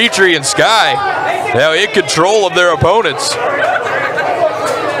as Dimitri and Sky now in control of their opponents.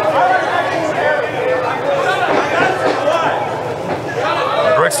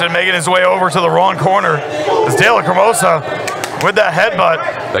 Brixton making his way over to the wrong corner. It's De La Cremosa with that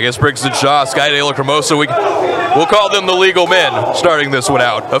headbutt. I guess Brixton Shaw, Sky De La Cremosa, we'll call them the legal men starting this one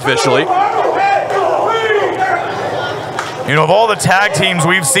out officially. You know, of all the tag teams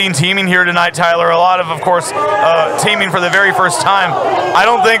we've seen teaming here tonight, Tyler, a lot of course, teaming for the very first time. I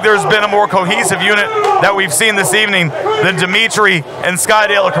don't think there's been a more cohesive unit that we've seen this evening than Dimitri and Sky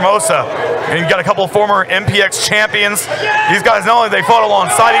De La Cremosa. And you've got a couple of former MPX champions. These guys, not only they fought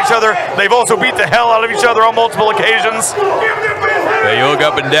alongside each other, they've also beat the hell out of each other on multiple occasions. Yeah, you look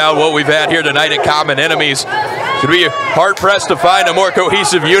up and down what we've had here tonight at Common Enemies. Could be hard-pressed to find a more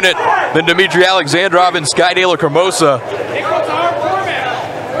cohesive unit than Dmitry Alexandrov and Sky De La Cremosa.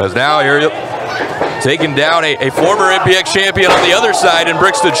 As now you're taking down a former MPX champion on the other side in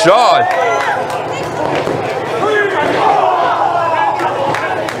Brixton Shaw.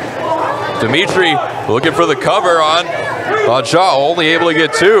 Dimitri looking for the cover on Shaw, only able to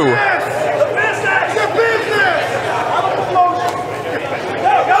get two.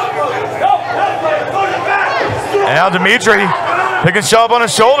 And now Dimitri picking Shaw up on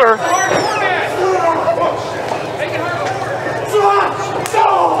his shoulder.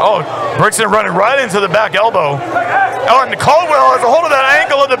 Oh, Brixton running right into the back elbow. Oh, and Caldwell has a hold of that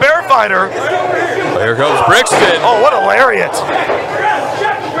ankle of the bear fighter. Here goes Brixton. Oh, what a lariat.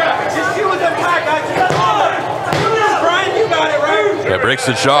 Yeah,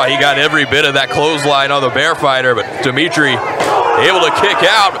 Brixton Shaw, he got every bit of that clothesline on the bear fighter, but Dimitri able to kick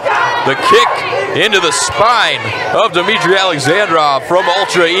out. The kick into the spine of Dmitry Alexandrov from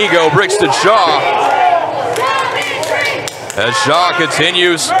Ultra Ego Brixton Shaw. As Shaw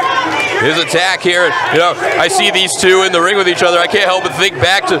continues his attack here. You know, I see these two in the ring with each other. I can't help but think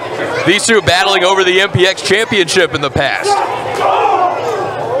back to these two battling over the MPX championship in the past.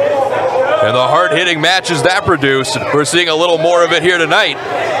 And the hard-hitting matches that produced. We're seeing a little more of it here tonight.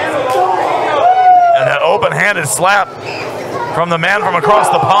 And that open-handed slap from the man from across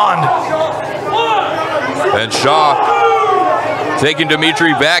the pond. And Shaw taking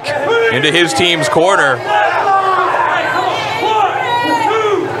Dimitri back into his team's corner.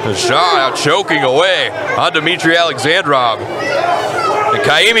 And Shaw now choking away on Dmitry Alexandrov. And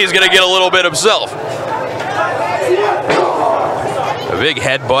Kaimi's going to get a little bit himself. A big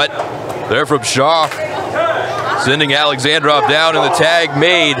headbutt there from Shaw, sending Alexandrov down, and the tag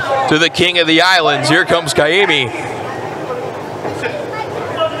made to the King of the Islands. Here comes Kaimi.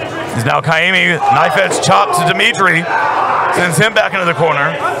 He's now Kaimi, knife edge chop to Dimitri, sends him back into the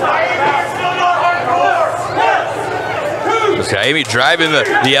corner. Kaimi driving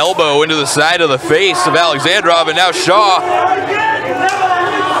the elbow into the side of the face of Alexandrov, and now Shaw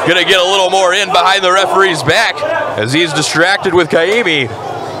gonna get a little more in behind the referee's back as he's distracted with Kaimi.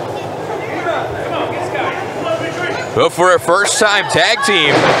 But for a first-time tag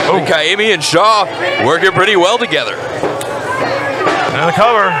team, Kaimi and Shaw working pretty well together. And the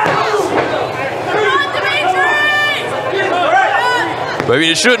cover. But I mean,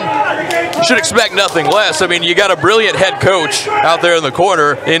 you should expect nothing less. I mean, you got a brilliant head coach out there in the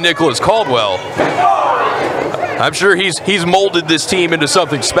corner in Nicholas Caldwell. I'm sure he's molded this team into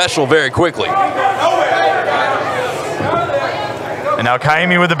something special very quickly. And now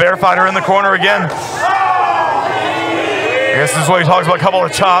Kaimi with the bear fighter in the corner again. I guess this is what he talks about, a couple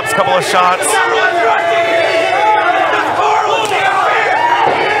of chops, couple of shots.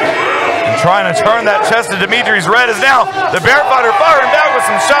 And trying to turn that chest of Dimitri's red is now the bear fighter firing back with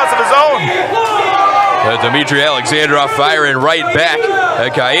some shots of his own. Dmitry Alexandrov firing right back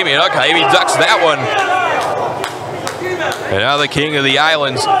at Kaimi. And Kaimi ducks that one. And now the King of the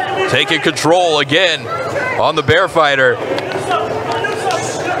Islands taking control again on the bear fighter.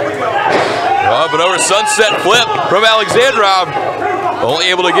 But over sunset flip from Alexandrov. only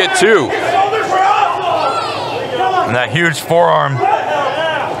able to get 2. And that huge forearm.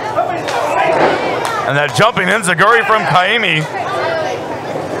 And that jumping enziguri from Kaimi.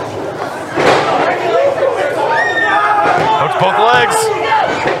 Hooks both legs.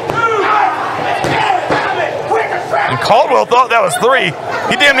 And Caldwell thought that was 3.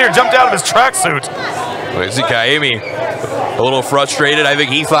 He damn near jumped out of his tracksuit. Well, you see Kaimi a little frustrated. I think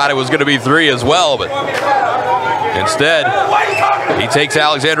he thought it was going to be 3 as well, but instead, he takes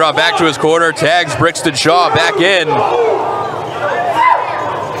Alexandrov back to his corner, tags Brixton Shaw back in.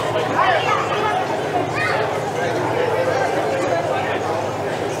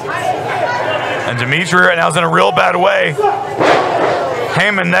 And Dimitri right now is in a real bad way.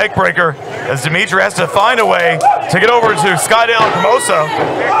 Heyman neckbreaker as Dimitri has to find a way to get over to Skydale and Hermoso.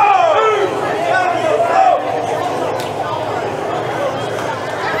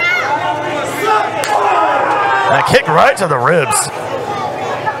 And a kick right to the ribs.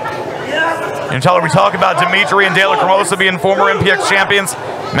 And Tyler, we talk about Dimitri and De La Cremosa being former MPX champions.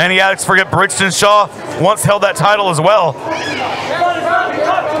 Many addicts forget Brixton Shaw once held that title as well.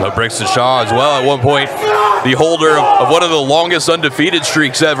 But Brixton Shaw as well at one point, the holder of one of the longest undefeated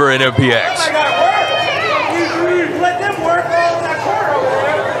streaks ever in MPX.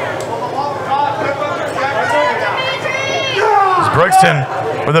 It's Brixton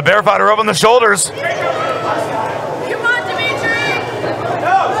with the bear fighter up on the shoulders.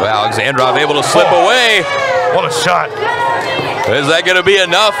 Well, Alexandrov able to slip away. What a shot. Is that going to be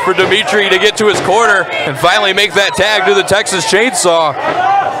enough for Dimitri to get to his corner and finally make that tag to the Texas Chainsaw?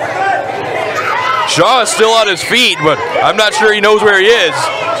 Shaw is still on his feet, but I'm not sure he knows where he is.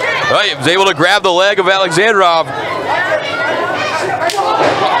 Well, he was able to grab the leg of Alexandrov.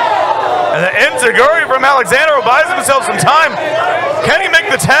 And the enziguri from Alexandrov buys himself some time. Can he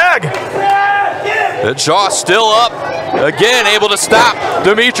make the tag? And Shaw still up. Again, able to stop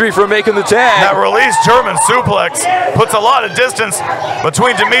Dimitri from making the tag. That release German suplex puts a lot of distance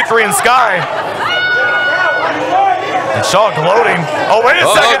between Dimitri and Sky. And Shaw gloating. Oh, wait a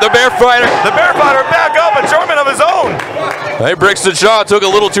second. The bear fighter. The bear fighter back up, a German of his own. Hey, Brixton Shaw took a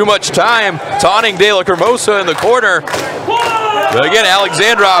little too much time taunting De La Cremosa in the corner. But again,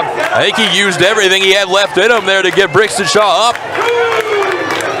 Alexandrov, I think he used everything he had left in him there to get Brixton Shaw up.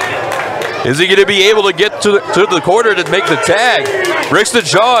 Is he going to be able to get to the corner to make the tag? Brixton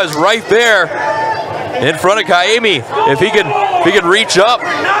Shaw is right there in front of Kaimi. If he can reach up.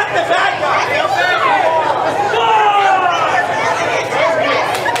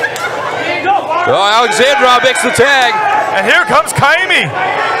 Oh, Alexandrov makes the tag. And here comes Kaimi.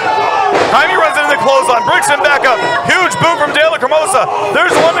 Kaimi runs into the clothesline. Brixton back up. Huge boot from De La Cremosa.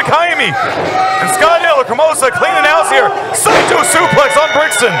 There's one to Kaimi. And Sky De La Cremosa cleaning house here. Saito suplex on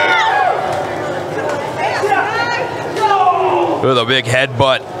Brixton. With a big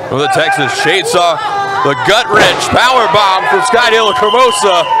headbutt with the Texas Chainsaw. The gut-wrench power bomb from Sky De La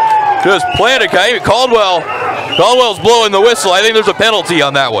Cremosa. Just planted Kaimi. Caldwell's blowing the whistle. I think there's a penalty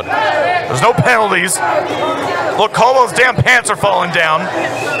on that one. There's no penalties. Look, Caldwell's damn pants are falling down.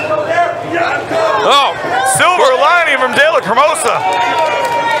 Oh, silver lining from De La Cremosa.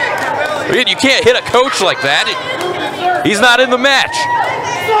 You can't hit a coach like that. He's not in the match.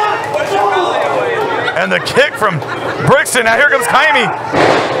 And the kick from Brixton. Now here comes Kaimi.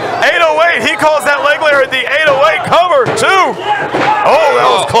 808. He calls that leg layer at the 808 cover, too. Oh,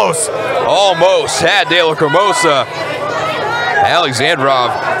 that was close. Almost had De La Cremosa. Alexandrov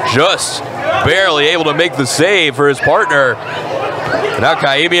just barely able to make the save for his partner. Now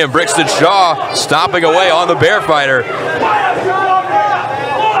Kaimi and Brixton Shaw stomping away on the bear fighter.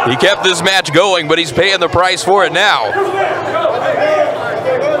 He kept this match going, but he's paying the price for it now.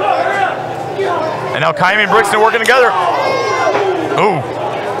 And now Kaimi and Brixton working together. Ooh,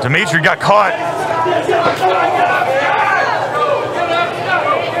 Dimitri got caught.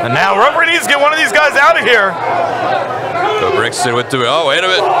 And now referee needs to get one of these guys out of here. So Brixton with the, oh, wait a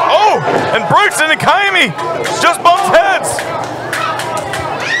minute. Oh, and Brixton and Kaimi just bumped heads.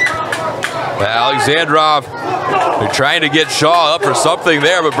 Alexandrov, they're trying to get Shaw up for something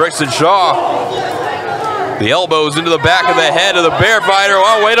there, but Brixton Shaw, the elbows into the back of the head of the bear fighter.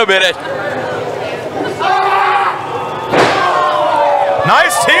 Oh, wait a minute.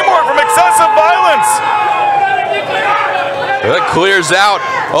 Nice teamwork from Excessive Violence. That clears out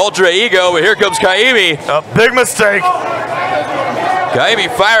Ultra Ego, but here comes Kaimi. A big mistake. Kaimi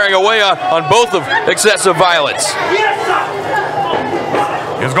firing away on both of Excessive Violence.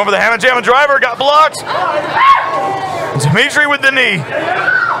 He was going for the hammer jam and driver, got blocked. Dimitri with the knee.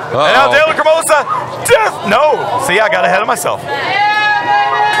 And now De La Cremosa, death. No, see, I got ahead of myself.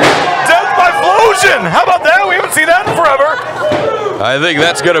 Death by Flosion. How about that? We haven't seen that in forever. I think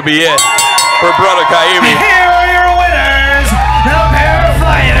that's going to be it for Brother Kaimi. Here are your winners, the pair of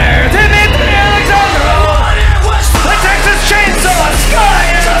fighters, Dimitri Alexandrov, the Texas Chainsaw,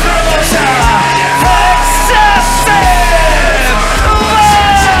 Sky and Rosa, Excessive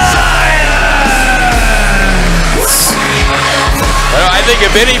Violence. I think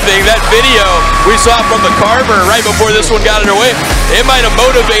if anything, that video we saw from the Carver right before this one got underway, it might have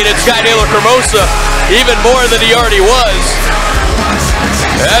motivated Sky De La Cremosa even more than he already was.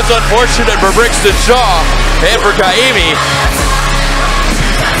 That's unfortunate for Brixton Shaw and for Kaimi.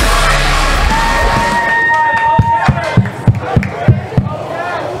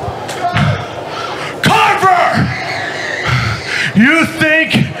 Carver! You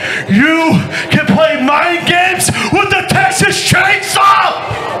think you can play mind games with the Texas Chainsaw?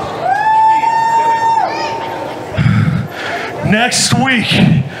 Next week,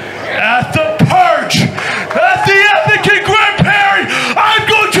 at the Purge, at the Epic in Grand Prairie, I'm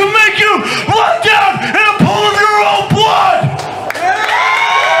going to make you lie down in a pool of your own blood!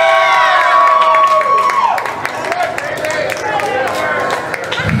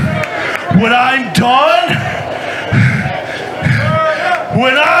 When I'm done,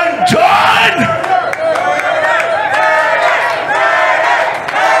 when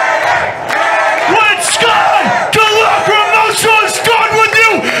Sky De La Cremosa is done with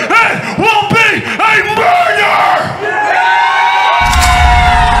you, it will be a murder!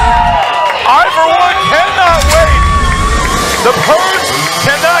 I, for one, cannot wait. The Purge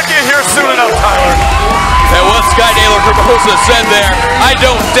cannot get here soon enough, Tyler. And what Sky De La Cremosa said there, I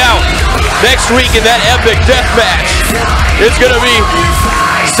don't doubt. Next week in that epic death match, it's going to be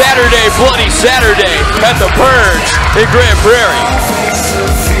Saturday, Bloody Saturday at the Purge in Grand Prairie.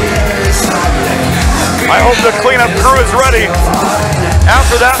 I hope the cleanup crew is ready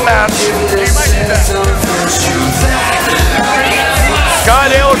after that match. Sky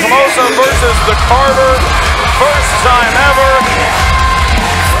De La Cremosa versus the Carver, first time ever.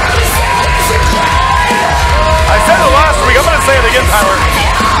 I said it last week, I'm going to say it again, Tyler.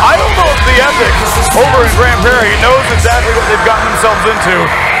 I don't know if the Epic over in Grand Prairie knows exactly what they've gotten themselves into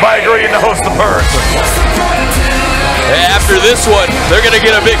by agreeing to host the Purge. After this one, they're going to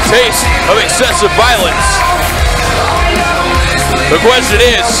get a big taste of excessive violence. The question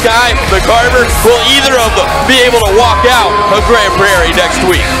is, Sky, the Carver, will either of them be able to walk out of Grand Prairie next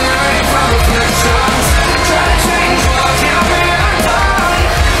week?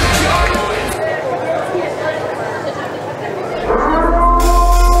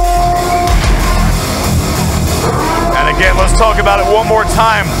 Again, let's talk about it one more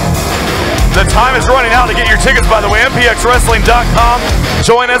time. The time is running out to get your tickets, by the way. MPXWrestling.com.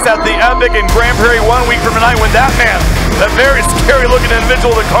 Join us at the Epic in Grand Prairie 1 week from tonight when that man, that very scary-looking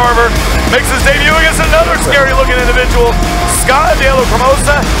individual, the Carver, makes his debut against another scary-looking individual, Sky De La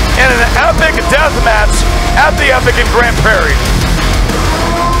Cremosa, in an epic death match at the Epic in Grand Prairie.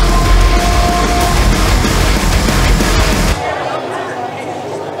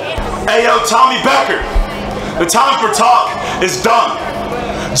 Hey, yo, Tommy Becker. The time for talk is done.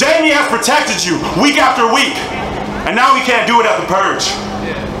 Jamie has protected you week after week, and now he can't do it at the Purge.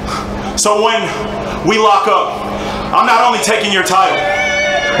 So when we lock up, I'm not only taking your title,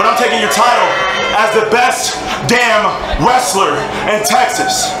 but I'm taking your title as the best damn wrestler in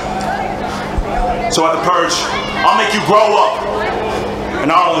Texas. So at the Purge, I'll make you grow up.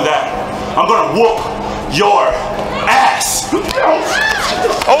 And not only that, I'm gonna whoop your ass.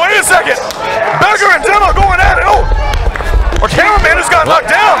 Oh, wait a second. Becker and Demo going at it. Oh, our cameraman just got knocked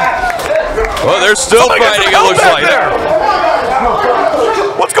down. Well, they're still fighting, it looks like. There.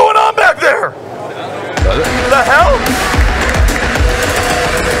 What's going on back there? The hell?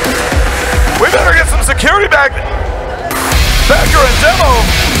 We better get some security back. Becker and Demo.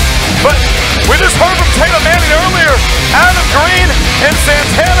 But we just heard from Tatum Manning earlier. Adam Green and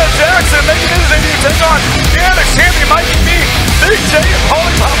Santana Jackson making his debut take on the Addix champion Mikey B, Big J, and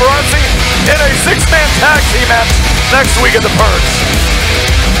Paulie Paparazzi in a six-man tag team match next week at the Purge.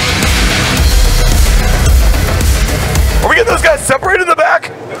 Are we getting those guys separated in the back?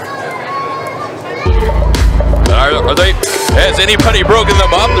 Are they? Has anybody broken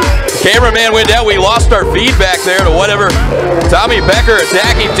them up? The cameraman went down. We lost our feedback there to whatever. Tommy Becker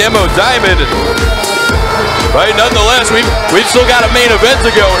attacking Demo Diamond. But nonetheless, we've still got a main event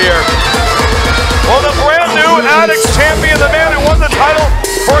to go here. Well, the brand new Addix champion, the man who won the title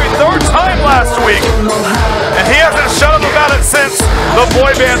for a third time last week. And he hasn't shut up about it since the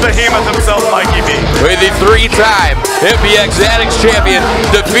boy band behemoth himself, Mikey B. With the three-time MPX Addix champion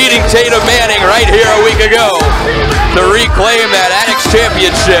defeating Tatum Manning right here a week ago to reclaim that Addix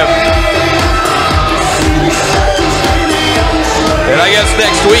championship. And I guess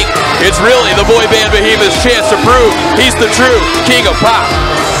next week, it's really the boy band behemoth's chance to prove he's the true king of pop.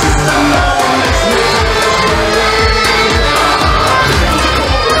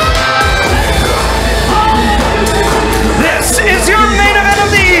 This is your main event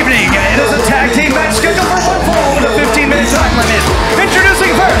of the evening. It is a tag team match scheduled for one fall with a 15-minute time limit.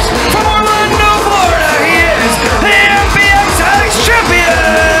 Introducing first, from Orlando, Florida, he is the MPX Tag Champion,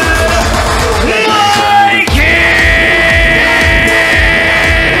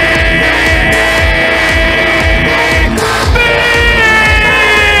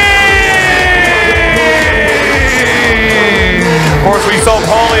 Of course, we saw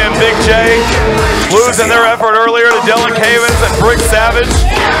Paulie and Big J losing their effort earlier to Dylan Cavens and Brick Savage.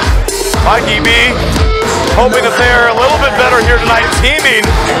 Mikey B hoping that they're a little bit better here tonight, teaming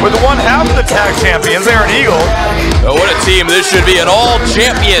with one half of the tag champions, Aaron Eagle. Oh, what a team. This should be an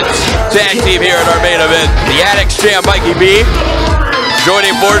all-champions tag team here at our main event. The Addicts champ, Mikey B,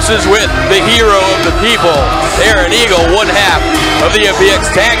 joining forces with the hero of the people, Aaron Eagle, one half of the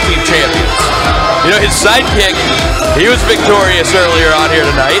MPX tag team champions. You know, his sidekick, he was victorious earlier on here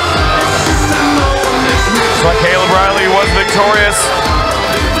tonight. So Caleb Riley was victorious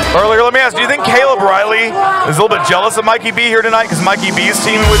earlier. Let me ask, do you think Caleb Riley is a little bit jealous of Mikey B here tonight because Mikey B is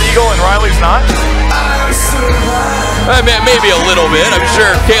teaming with Eagle and Riley's not? Maybe a little bit. I'm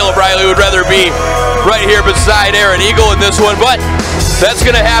sure Caleb Riley would rather be right here beside Aaron Eagle in this one, but that's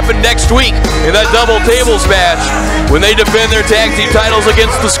going to happen next week in that double tables match when they defend their tag team titles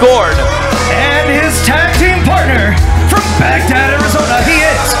against the Scorn. and his tag team partner from Baghdad, Arizona. He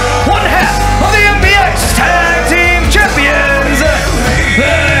is one half of the MPX Tag Team Champions, the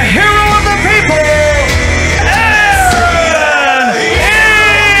hero of the people, Aaron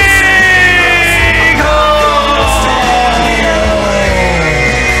Eagle.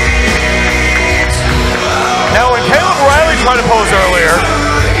 Now, when Caleb Riley tried to pose earlier,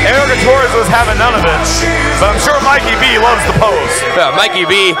 Eric Torres was having none of it, but I'm sure Mikey B loves the pose. Yeah, Mikey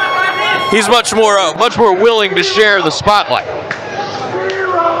B, he's much more willing to share the spotlight.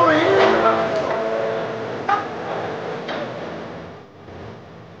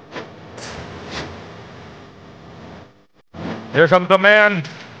 Here comes the man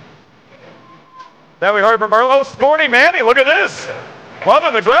that we heard from earlier. Oh, Sporty Manny, look at this.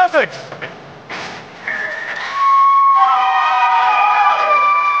 Loving the graphics.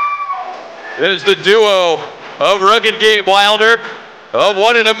 It is the duo of rugged Gabe Wilder, of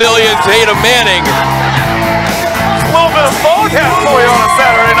 1 in a Million Tatum Manning. A little bit of fall cap for you on a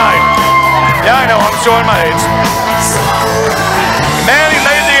Saturday night. Yeah, I know, I'm showing my age. Manning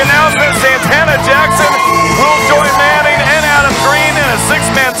made the announcement. Santana Jackson will join Manning and Adam Green in a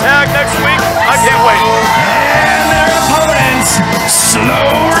 6-man tag next week. I can't wait. And their opponents, slow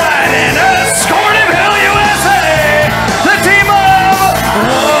riding out of Scorn Hill, USA, the team of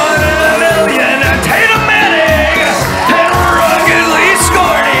 1 in a Million, Tatum Manning, and ruggedly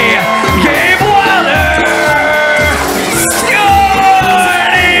Scorny, Gabe Wilder,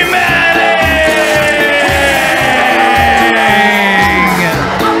 Scorny Manning.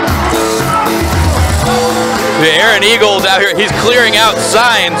 The Aaron Eagles out here, he's clearing out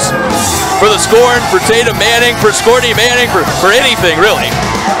signs for the Scorn, for Tatum Manning, for Scorny Manning, for anything, really.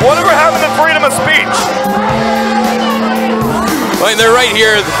 Whatever happened to freedom of speech? I mean, they're right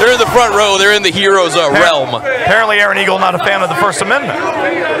here. They're in the front row. They're in the heroes' realm. Apparently, Aaron Eagle not a fan of the First Amendment.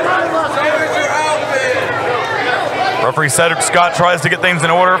 Referee Cedric Scott tries to get things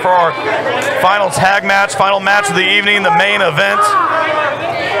in order for our final tag match, final match of the evening, the main event.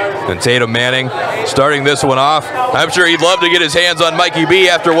 And Tatum Manning starting this one off. I'm sure he'd love to get his hands on Mikey B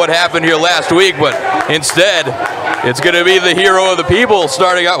after what happened here last week, but instead, it's going to be the hero of the people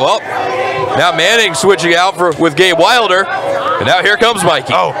starting out. Well, now Manning switching out with Gabe Wilder, and now here comes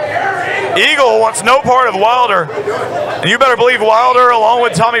Mikey. Oh, Eagle wants no part of Wilder, and you better believe Wilder, along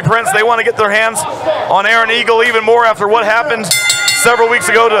with Tommy Prince, they want to get their hands on Aaron Eagle even more after what happened several weeks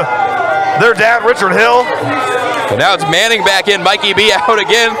ago to their dad, Richard Hill. And now it's Manning back in, Mikey B out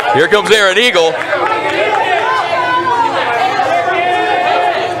again. Here comes Aaron Eagle.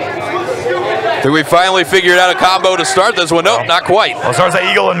 Think we finally figured out a combo to start this one? Nope, not quite. Well, as far as that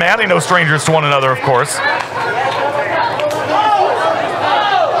Eagle and Manning, no strangers to one another, of course.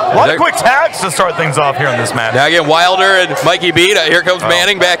 A lot of quick tags to start things off here in this match. Now again, Wilder and Mikey B. Here comes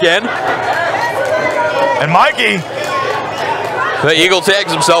Manning back in. And Mikey. The Eagle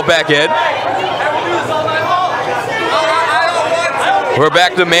tags himself back in. We're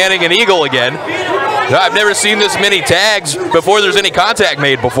back to Manning and Eagle again. I've never seen this many tags before there's any contact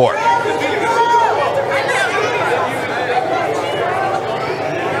made before.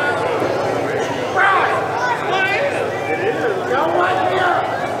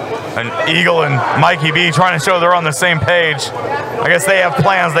 And Eagle and Mikey B trying to show they're on the same page. I guess they have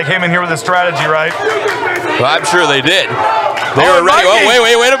plans. They came in here with a strategy, right? Well, I'm sure they did. They were ready. Oh,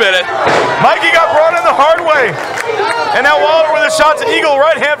 wait a minute. Mikey got brought in the hard way. And now Wilder with a shot to Eagle,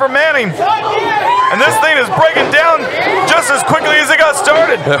 right hand from Manning. And this thing is breaking down just as quickly as it got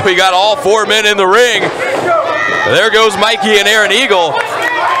started. We got all 4 men in the ring. There goes Mikey and Aaron Eagle.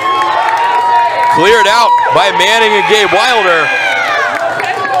 Cleared out by Manning and Gabe Wilder.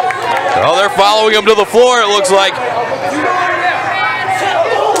 Oh, they're following him to the floor, it looks like.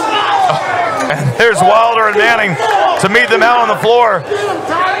 And there's Wilder and Manning to meet them out on the floor.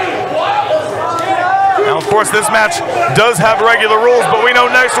 Now, of course, this match does have regular rules, but we know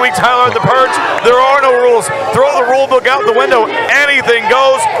next week, Tyler at the Purge, there are no rules. Throw the rule book out the window. Anything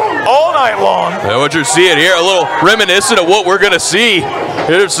goes all night long. And what you're seeing here, a little reminiscent of what we're going to see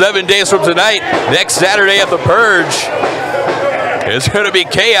here 7 days from tonight, next Saturday at the Purge. It's going to be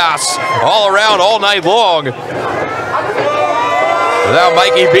chaos all around all night long. Without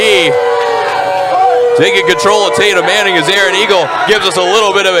Mikey B taking control of Tatum Manning as Aaron Eagle gives us a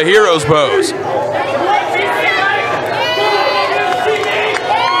little bit of a hero's pose.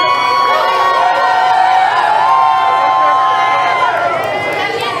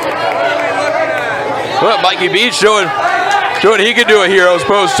 Well, Mikey B showing he can do a hero's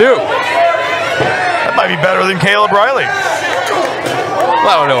pose too. That might be better than Caleb Riley. Well,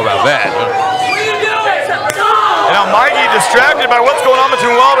 I don't know about that. And now Mikey, distracted by what's going on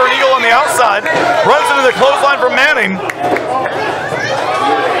between Wilder and Eagle on the outside, runs into the clothesline from Manning.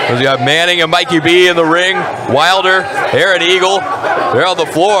 We got Manning and Mikey B in the ring. Wilder, Aaron Eagle, they're on the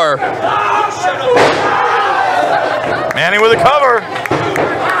floor. Manning with a cover.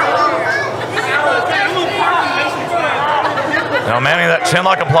 Now Manning, that chin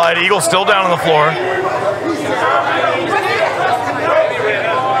lock applied. Eagle still down on the floor.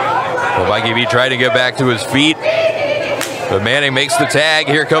 Well, Mikey B trying to get back to his feet. But Manning makes the tag.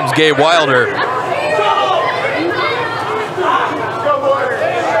 Here comes Gabe Wilder.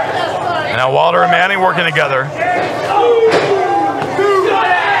 And now Wilder and Manning working together.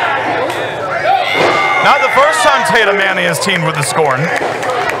 Not the first time Tatum Manning has teamed with the Scorn.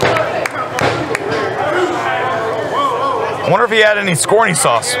 I wonder if he had any Scorny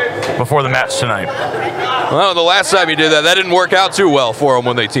sauce before the match tonight. Well, the last time he did that didn't work out too well for him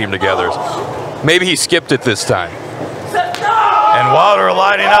when they teamed together. Maybe he skipped it this time. And Wilder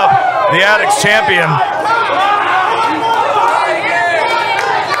lighting up the Addicts champion.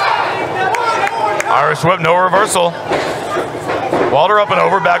 Irish whip, no reversal. Wilder up and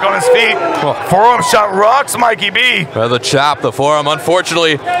over, back on his feet. Forearm shot rocks Mikey B. Well, the chop, the forearm.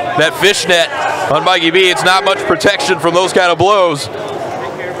 Unfortunately, that fishnet on Mikey B, it's not much protection from those kind of blows.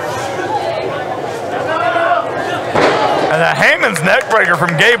 And the Hangman's neck breaker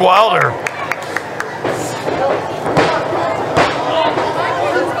from Gabe Wilder.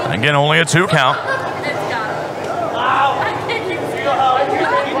 Again, only a 2 count.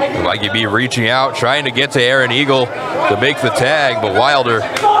 Mikey B reaching out, trying to get to Aaron Eagle to make the tag, but Wilder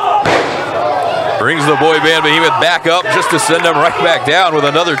brings the boy band behemoth back up just to send him right back down with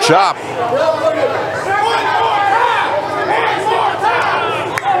another chop.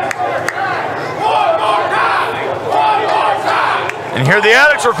 And here the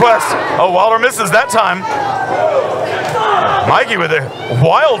Addicts request. Oh, Wilder misses that time. Mikey with a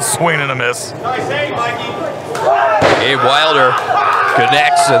wild swing and a miss. Gabe Wilder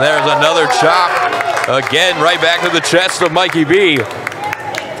connects, and there's another chop. Again, right back to the chest of Mikey B.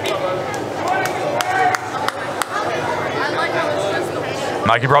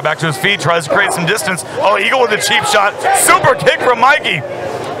 Mikey brought back to his feet, tries to create some distance. Oh, Eagle with a cheap shot. Super kick from Mikey.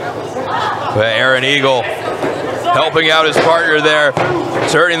 But Aaron Eagle helping out his partner there,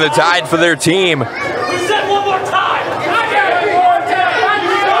 turning the tide for their team.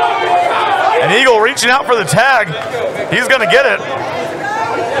 And Eagle reaching out for the tag. He's going to get it.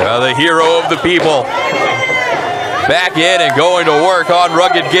 Well, the hero of the people. Back in and going to work on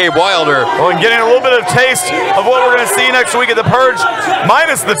rugged Gabe Wilder. Well, and getting a little bit of taste of what we're going to see next week at the Purge,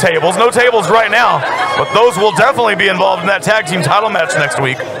 minus the tables. No tables right now, but those will definitely be involved in that tag team title match next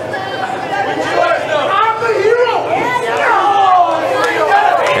week.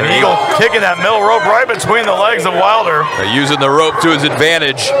 And Eagle kicking that middle rope right between the legs of Wilder. They're using the rope to his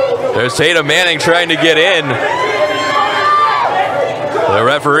advantage. There's Tatum Manning trying to get in. The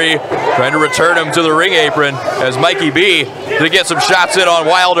referee trying to return him to the ring apron as Mikey B to get some shots in on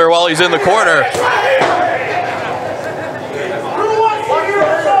Wilder while he's in the corner.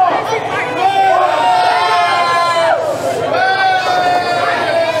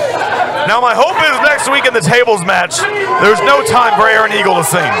 Now my hope is next next week in the tables match, there's no time for Aaron Eagle to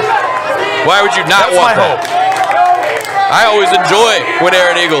sing. Why would you not want that? I always enjoy when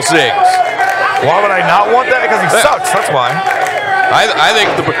Aaron Eagle sings. Why would I not want that? Because he sucks, that's why. I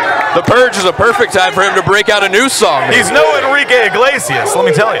think the Purge is a perfect time for him to break out a new song. He's no Enrique Iglesias, let me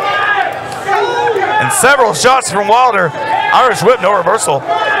tell you. And several shots from Wilder. Irish whip, no reversal.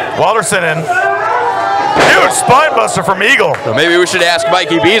 Wilder sent in. Huge spine buster from Eagle. So maybe we should ask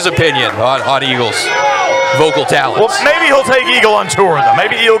Mikey B's opinion on Eagle's vocal talents. Well, maybe he'll take Eagle on tour, though.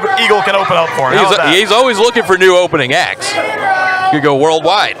 Maybe Eagle can open up for him. He's always looking for new opening acts. Could go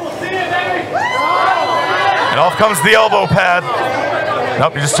worldwide. And off comes the elbow pad.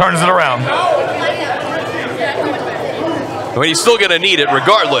 Nope, he just turns it around. But he's still going to need it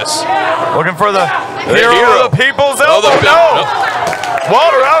regardless. Looking for the hero of the people's elbow. No!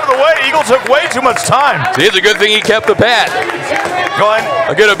 Wilder out of the way. Eagle took way too much time. See, it's a good thing he kept the pad.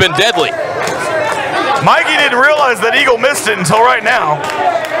 It could have been deadly. Mikey didn't realize that Eagle missed it until right now.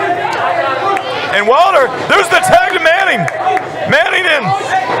 And Wilder, there's the tag to Manning. Manning in.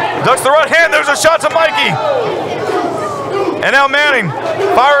 Ducks the right hand. There's a shot to Mikey. And now Manning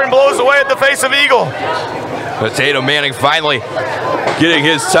firing blows away at the face of Eagle. But Tatum Manning finally getting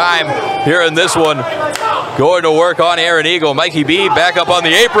his time here in this one. Going to work on Aaron Eagle. Mikey B back up on the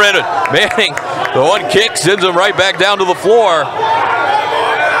apron. Manning, the one kick sends him right back down to the floor.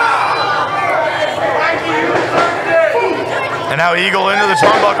 And now Eagle into the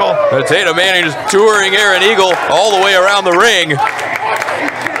turnbuckle. But Tatum Manning just touring Aaron Eagle all the way around the ring.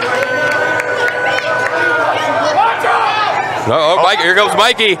 Here comes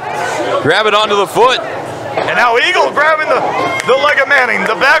Mikey. Grabbing onto the foot. And now Eagle grabbing the leg of Manning,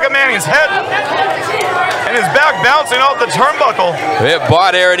 the back of Manning's head. And his back bouncing off the turnbuckle. It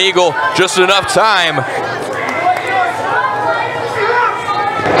bought Aaron Eagle just enough time.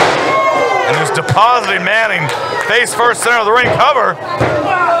 And just depositing Manning face first, center of the ring, cover.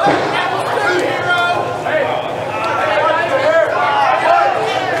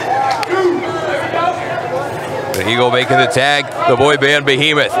 The Eagle making the tag, the boy band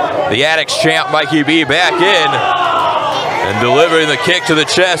behemoth. The Addicts champ Mikey B back in. And delivering the kick to the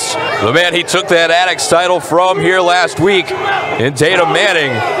chest. The man he took that Addicts title from here last week in Tatum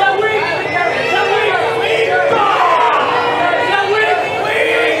Manning.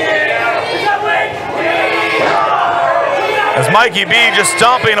 As Mikey B just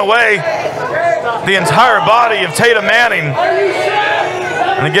stomping away the entire body of Tatum Manning.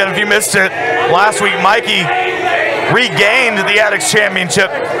 And again, if you missed it, last week Mikey regained the Addicts Championship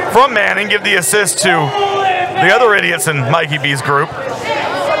from Manning, give the assist to the other idiots in Mikey B's group.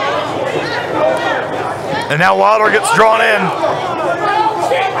 And now Wilder gets drawn in.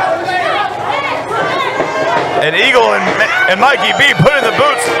 And Eagle and Mikey B putting the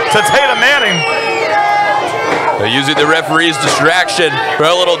boots to Tatum Manning. They're using the referee's distraction for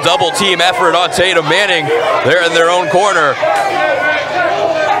a little double team effort on Tatum Manning. They're in their own corner.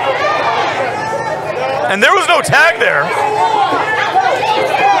 And there was no tag there.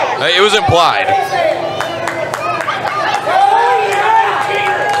 It was implied.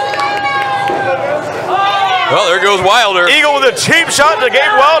 Well, there goes Wilder. Eagle with a cheap shot to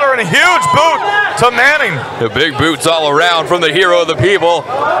Gabe Wilder and a huge boot to Manning. The big boots all around from the hero of the people.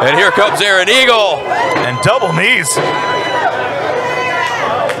 And here comes Aaron Eagle. And double knees.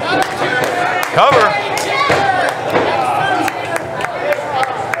 Cover.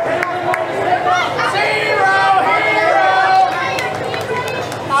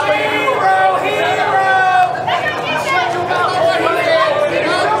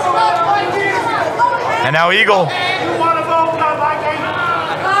 And now Eagle.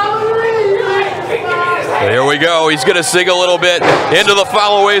 Here we go. He's going to sing a little bit into the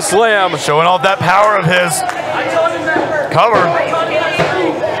follow-away slam. Showing off that power of his. Cover.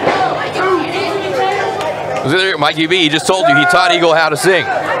 Mikey B, he just told you he taught Eagle how to sing.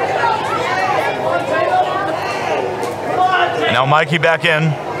 Now Mikey back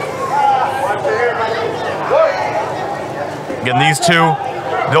in. Again, these two,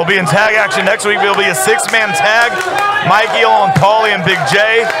 they'll be in tag action next week. There'll be a six-man tag. Mikey on Paulie and Big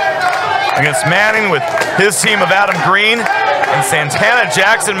J against Manning with his team of Adam Green and Santana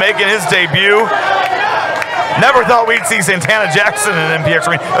Jackson making his debut. Never thought we'd see Santana Jackson in MPX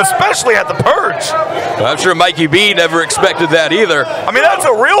ring, especially at the Purge. Well, I'm sure Mikey B never expected that either. I mean, that's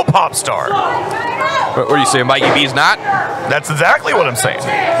a real pop star. What are you saying, Mikey B's not? That's exactly what I'm saying.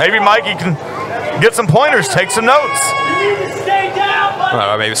 Maybe Mikey can get some pointers, take some notes.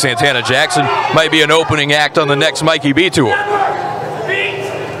 Maybe Santana Jackson might be an opening act on the next Mikey B tour.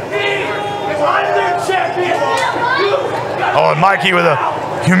 Oh, and Mikey with a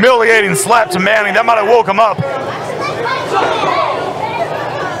Humiliating slap to Manning. That might have woke him up.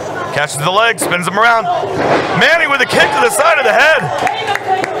 Catches the leg, spins him around. Manning with a kick to the side of the head.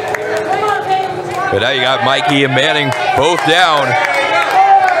 But now you got Mikey and Manning both down.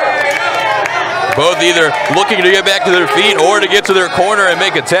 Both either looking to get back to their feet or to get to their corner and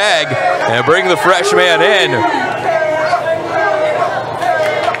make a tag and bring the fresh man in.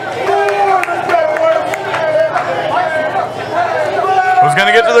 Who's going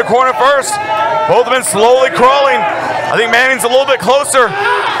to get to their corner first? Both have been slowly crawling. I think Manning's a little bit closer.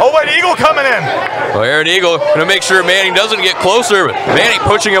 Oh, wait, Eagle coming in. Well, Aaron Eagle going to make sure Manning doesn't get closer, but Manning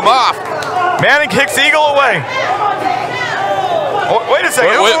pushing him off. Manning kicks Eagle away. Oh, wait a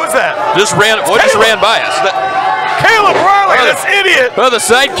second, who was that? Just ran by us. Caleb Riley, this idiot. Oh, the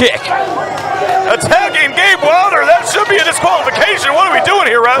sidekick. Attacking Gabe Wilder. That should be a disqualification. What are we doing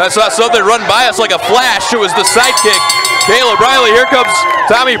here, Ref? I saw something run by us like a flash. It was the sidekick. Caleb Riley, here comes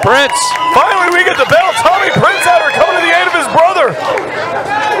Tommy Prince. Finally, we get the bell. Tommy Prince out here coming to the aid of his brother.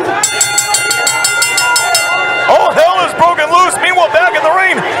 All hell is broken loose. Meanwhile, back in the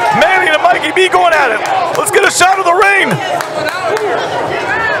ring, Manning and Mikey B going at it. Let's get a shot of the ring.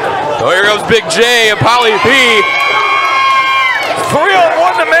 Oh, here comes Big J and Polly P.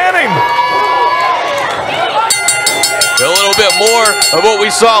 3-on-1 to Manning. A little bit more of what we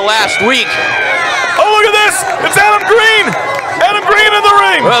saw last week. Oh, look at this. It's Adam Green. Adam Green in the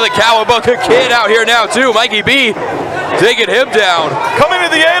ring. Well, the Cowabunga Kid out here now, too. Mikey B taking him down. Coming to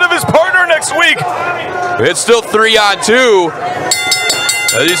the aid of his partner next week. It's still 3-on-2.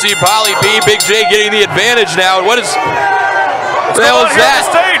 As you see Polly B, Big J getting the advantage now. What the hell is that?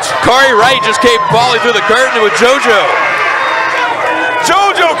 Corey Wright just came falling through the curtain with JoJo.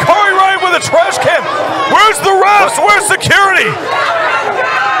 JoJo, Corey Wright with a trash can. Where's the refs? Where's security?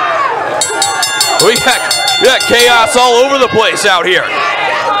 We got chaos all over the place out here.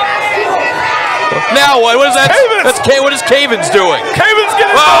 Now what? What is that? What is Cavens doing? Cavens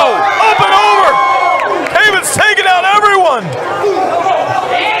getting up and over. Cavens taking out everyone.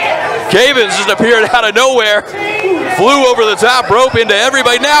 Cavens just appeared out of nowhere. Flew over the top rope into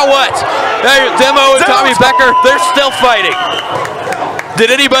everybody. Now what? Now Demo and Tommy Becker, they're still fighting. Did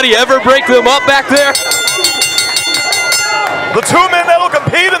anybody ever break them up back there? The two men that'll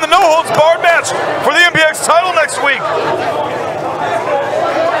compete in the no-holds-barred match for the MPX title next week.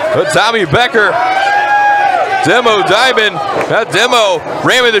 But Tommy Becker, Demo Diamond, that Demo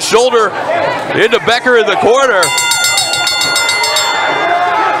ramming the shoulder into Becker in the corner.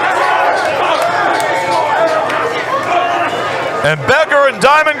 And Becker and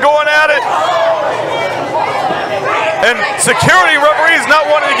Diamond going at it. And security referees not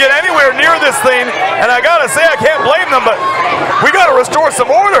wanting to get anywhere near this thing. And I gotta say, I can't blame them, but we gotta restore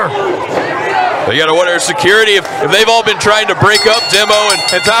some order. You gotta wonder security if they've all been trying to break up Demo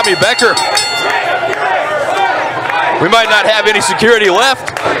and Tommy Becker. We might not have any security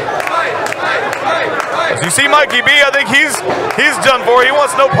left. As you see Mikey B, I think he's done for. He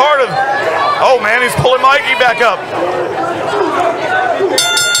wants no part of. Oh man, he's pulling Mikey back up.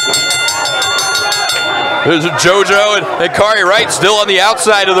 There's JoJo and Corey Wright still on the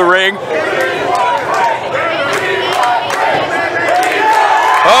outside of the ring.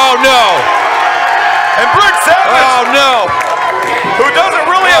 Oh no! And Brick Savage! Oh no! Who doesn't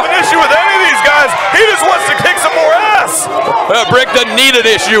really have an issue with any of these guys. He just wants to kick some more ass. Brick doesn't need an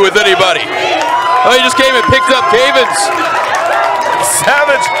issue with anybody. Oh, he just came and picked up Cavens.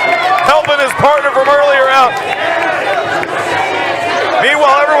 Savage helping his partner from earlier out.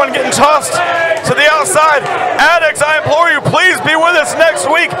 Meanwhile, everyone getting tossed to the outside. Addicts, I implore you, please be with us next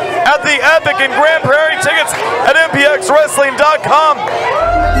week at the Epic in Grand Prairie. Tickets at MPXWrestling.com.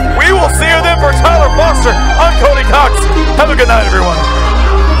 We will see you then for Tyler Foster. I'm Cody Cox. Have a good night, everyone.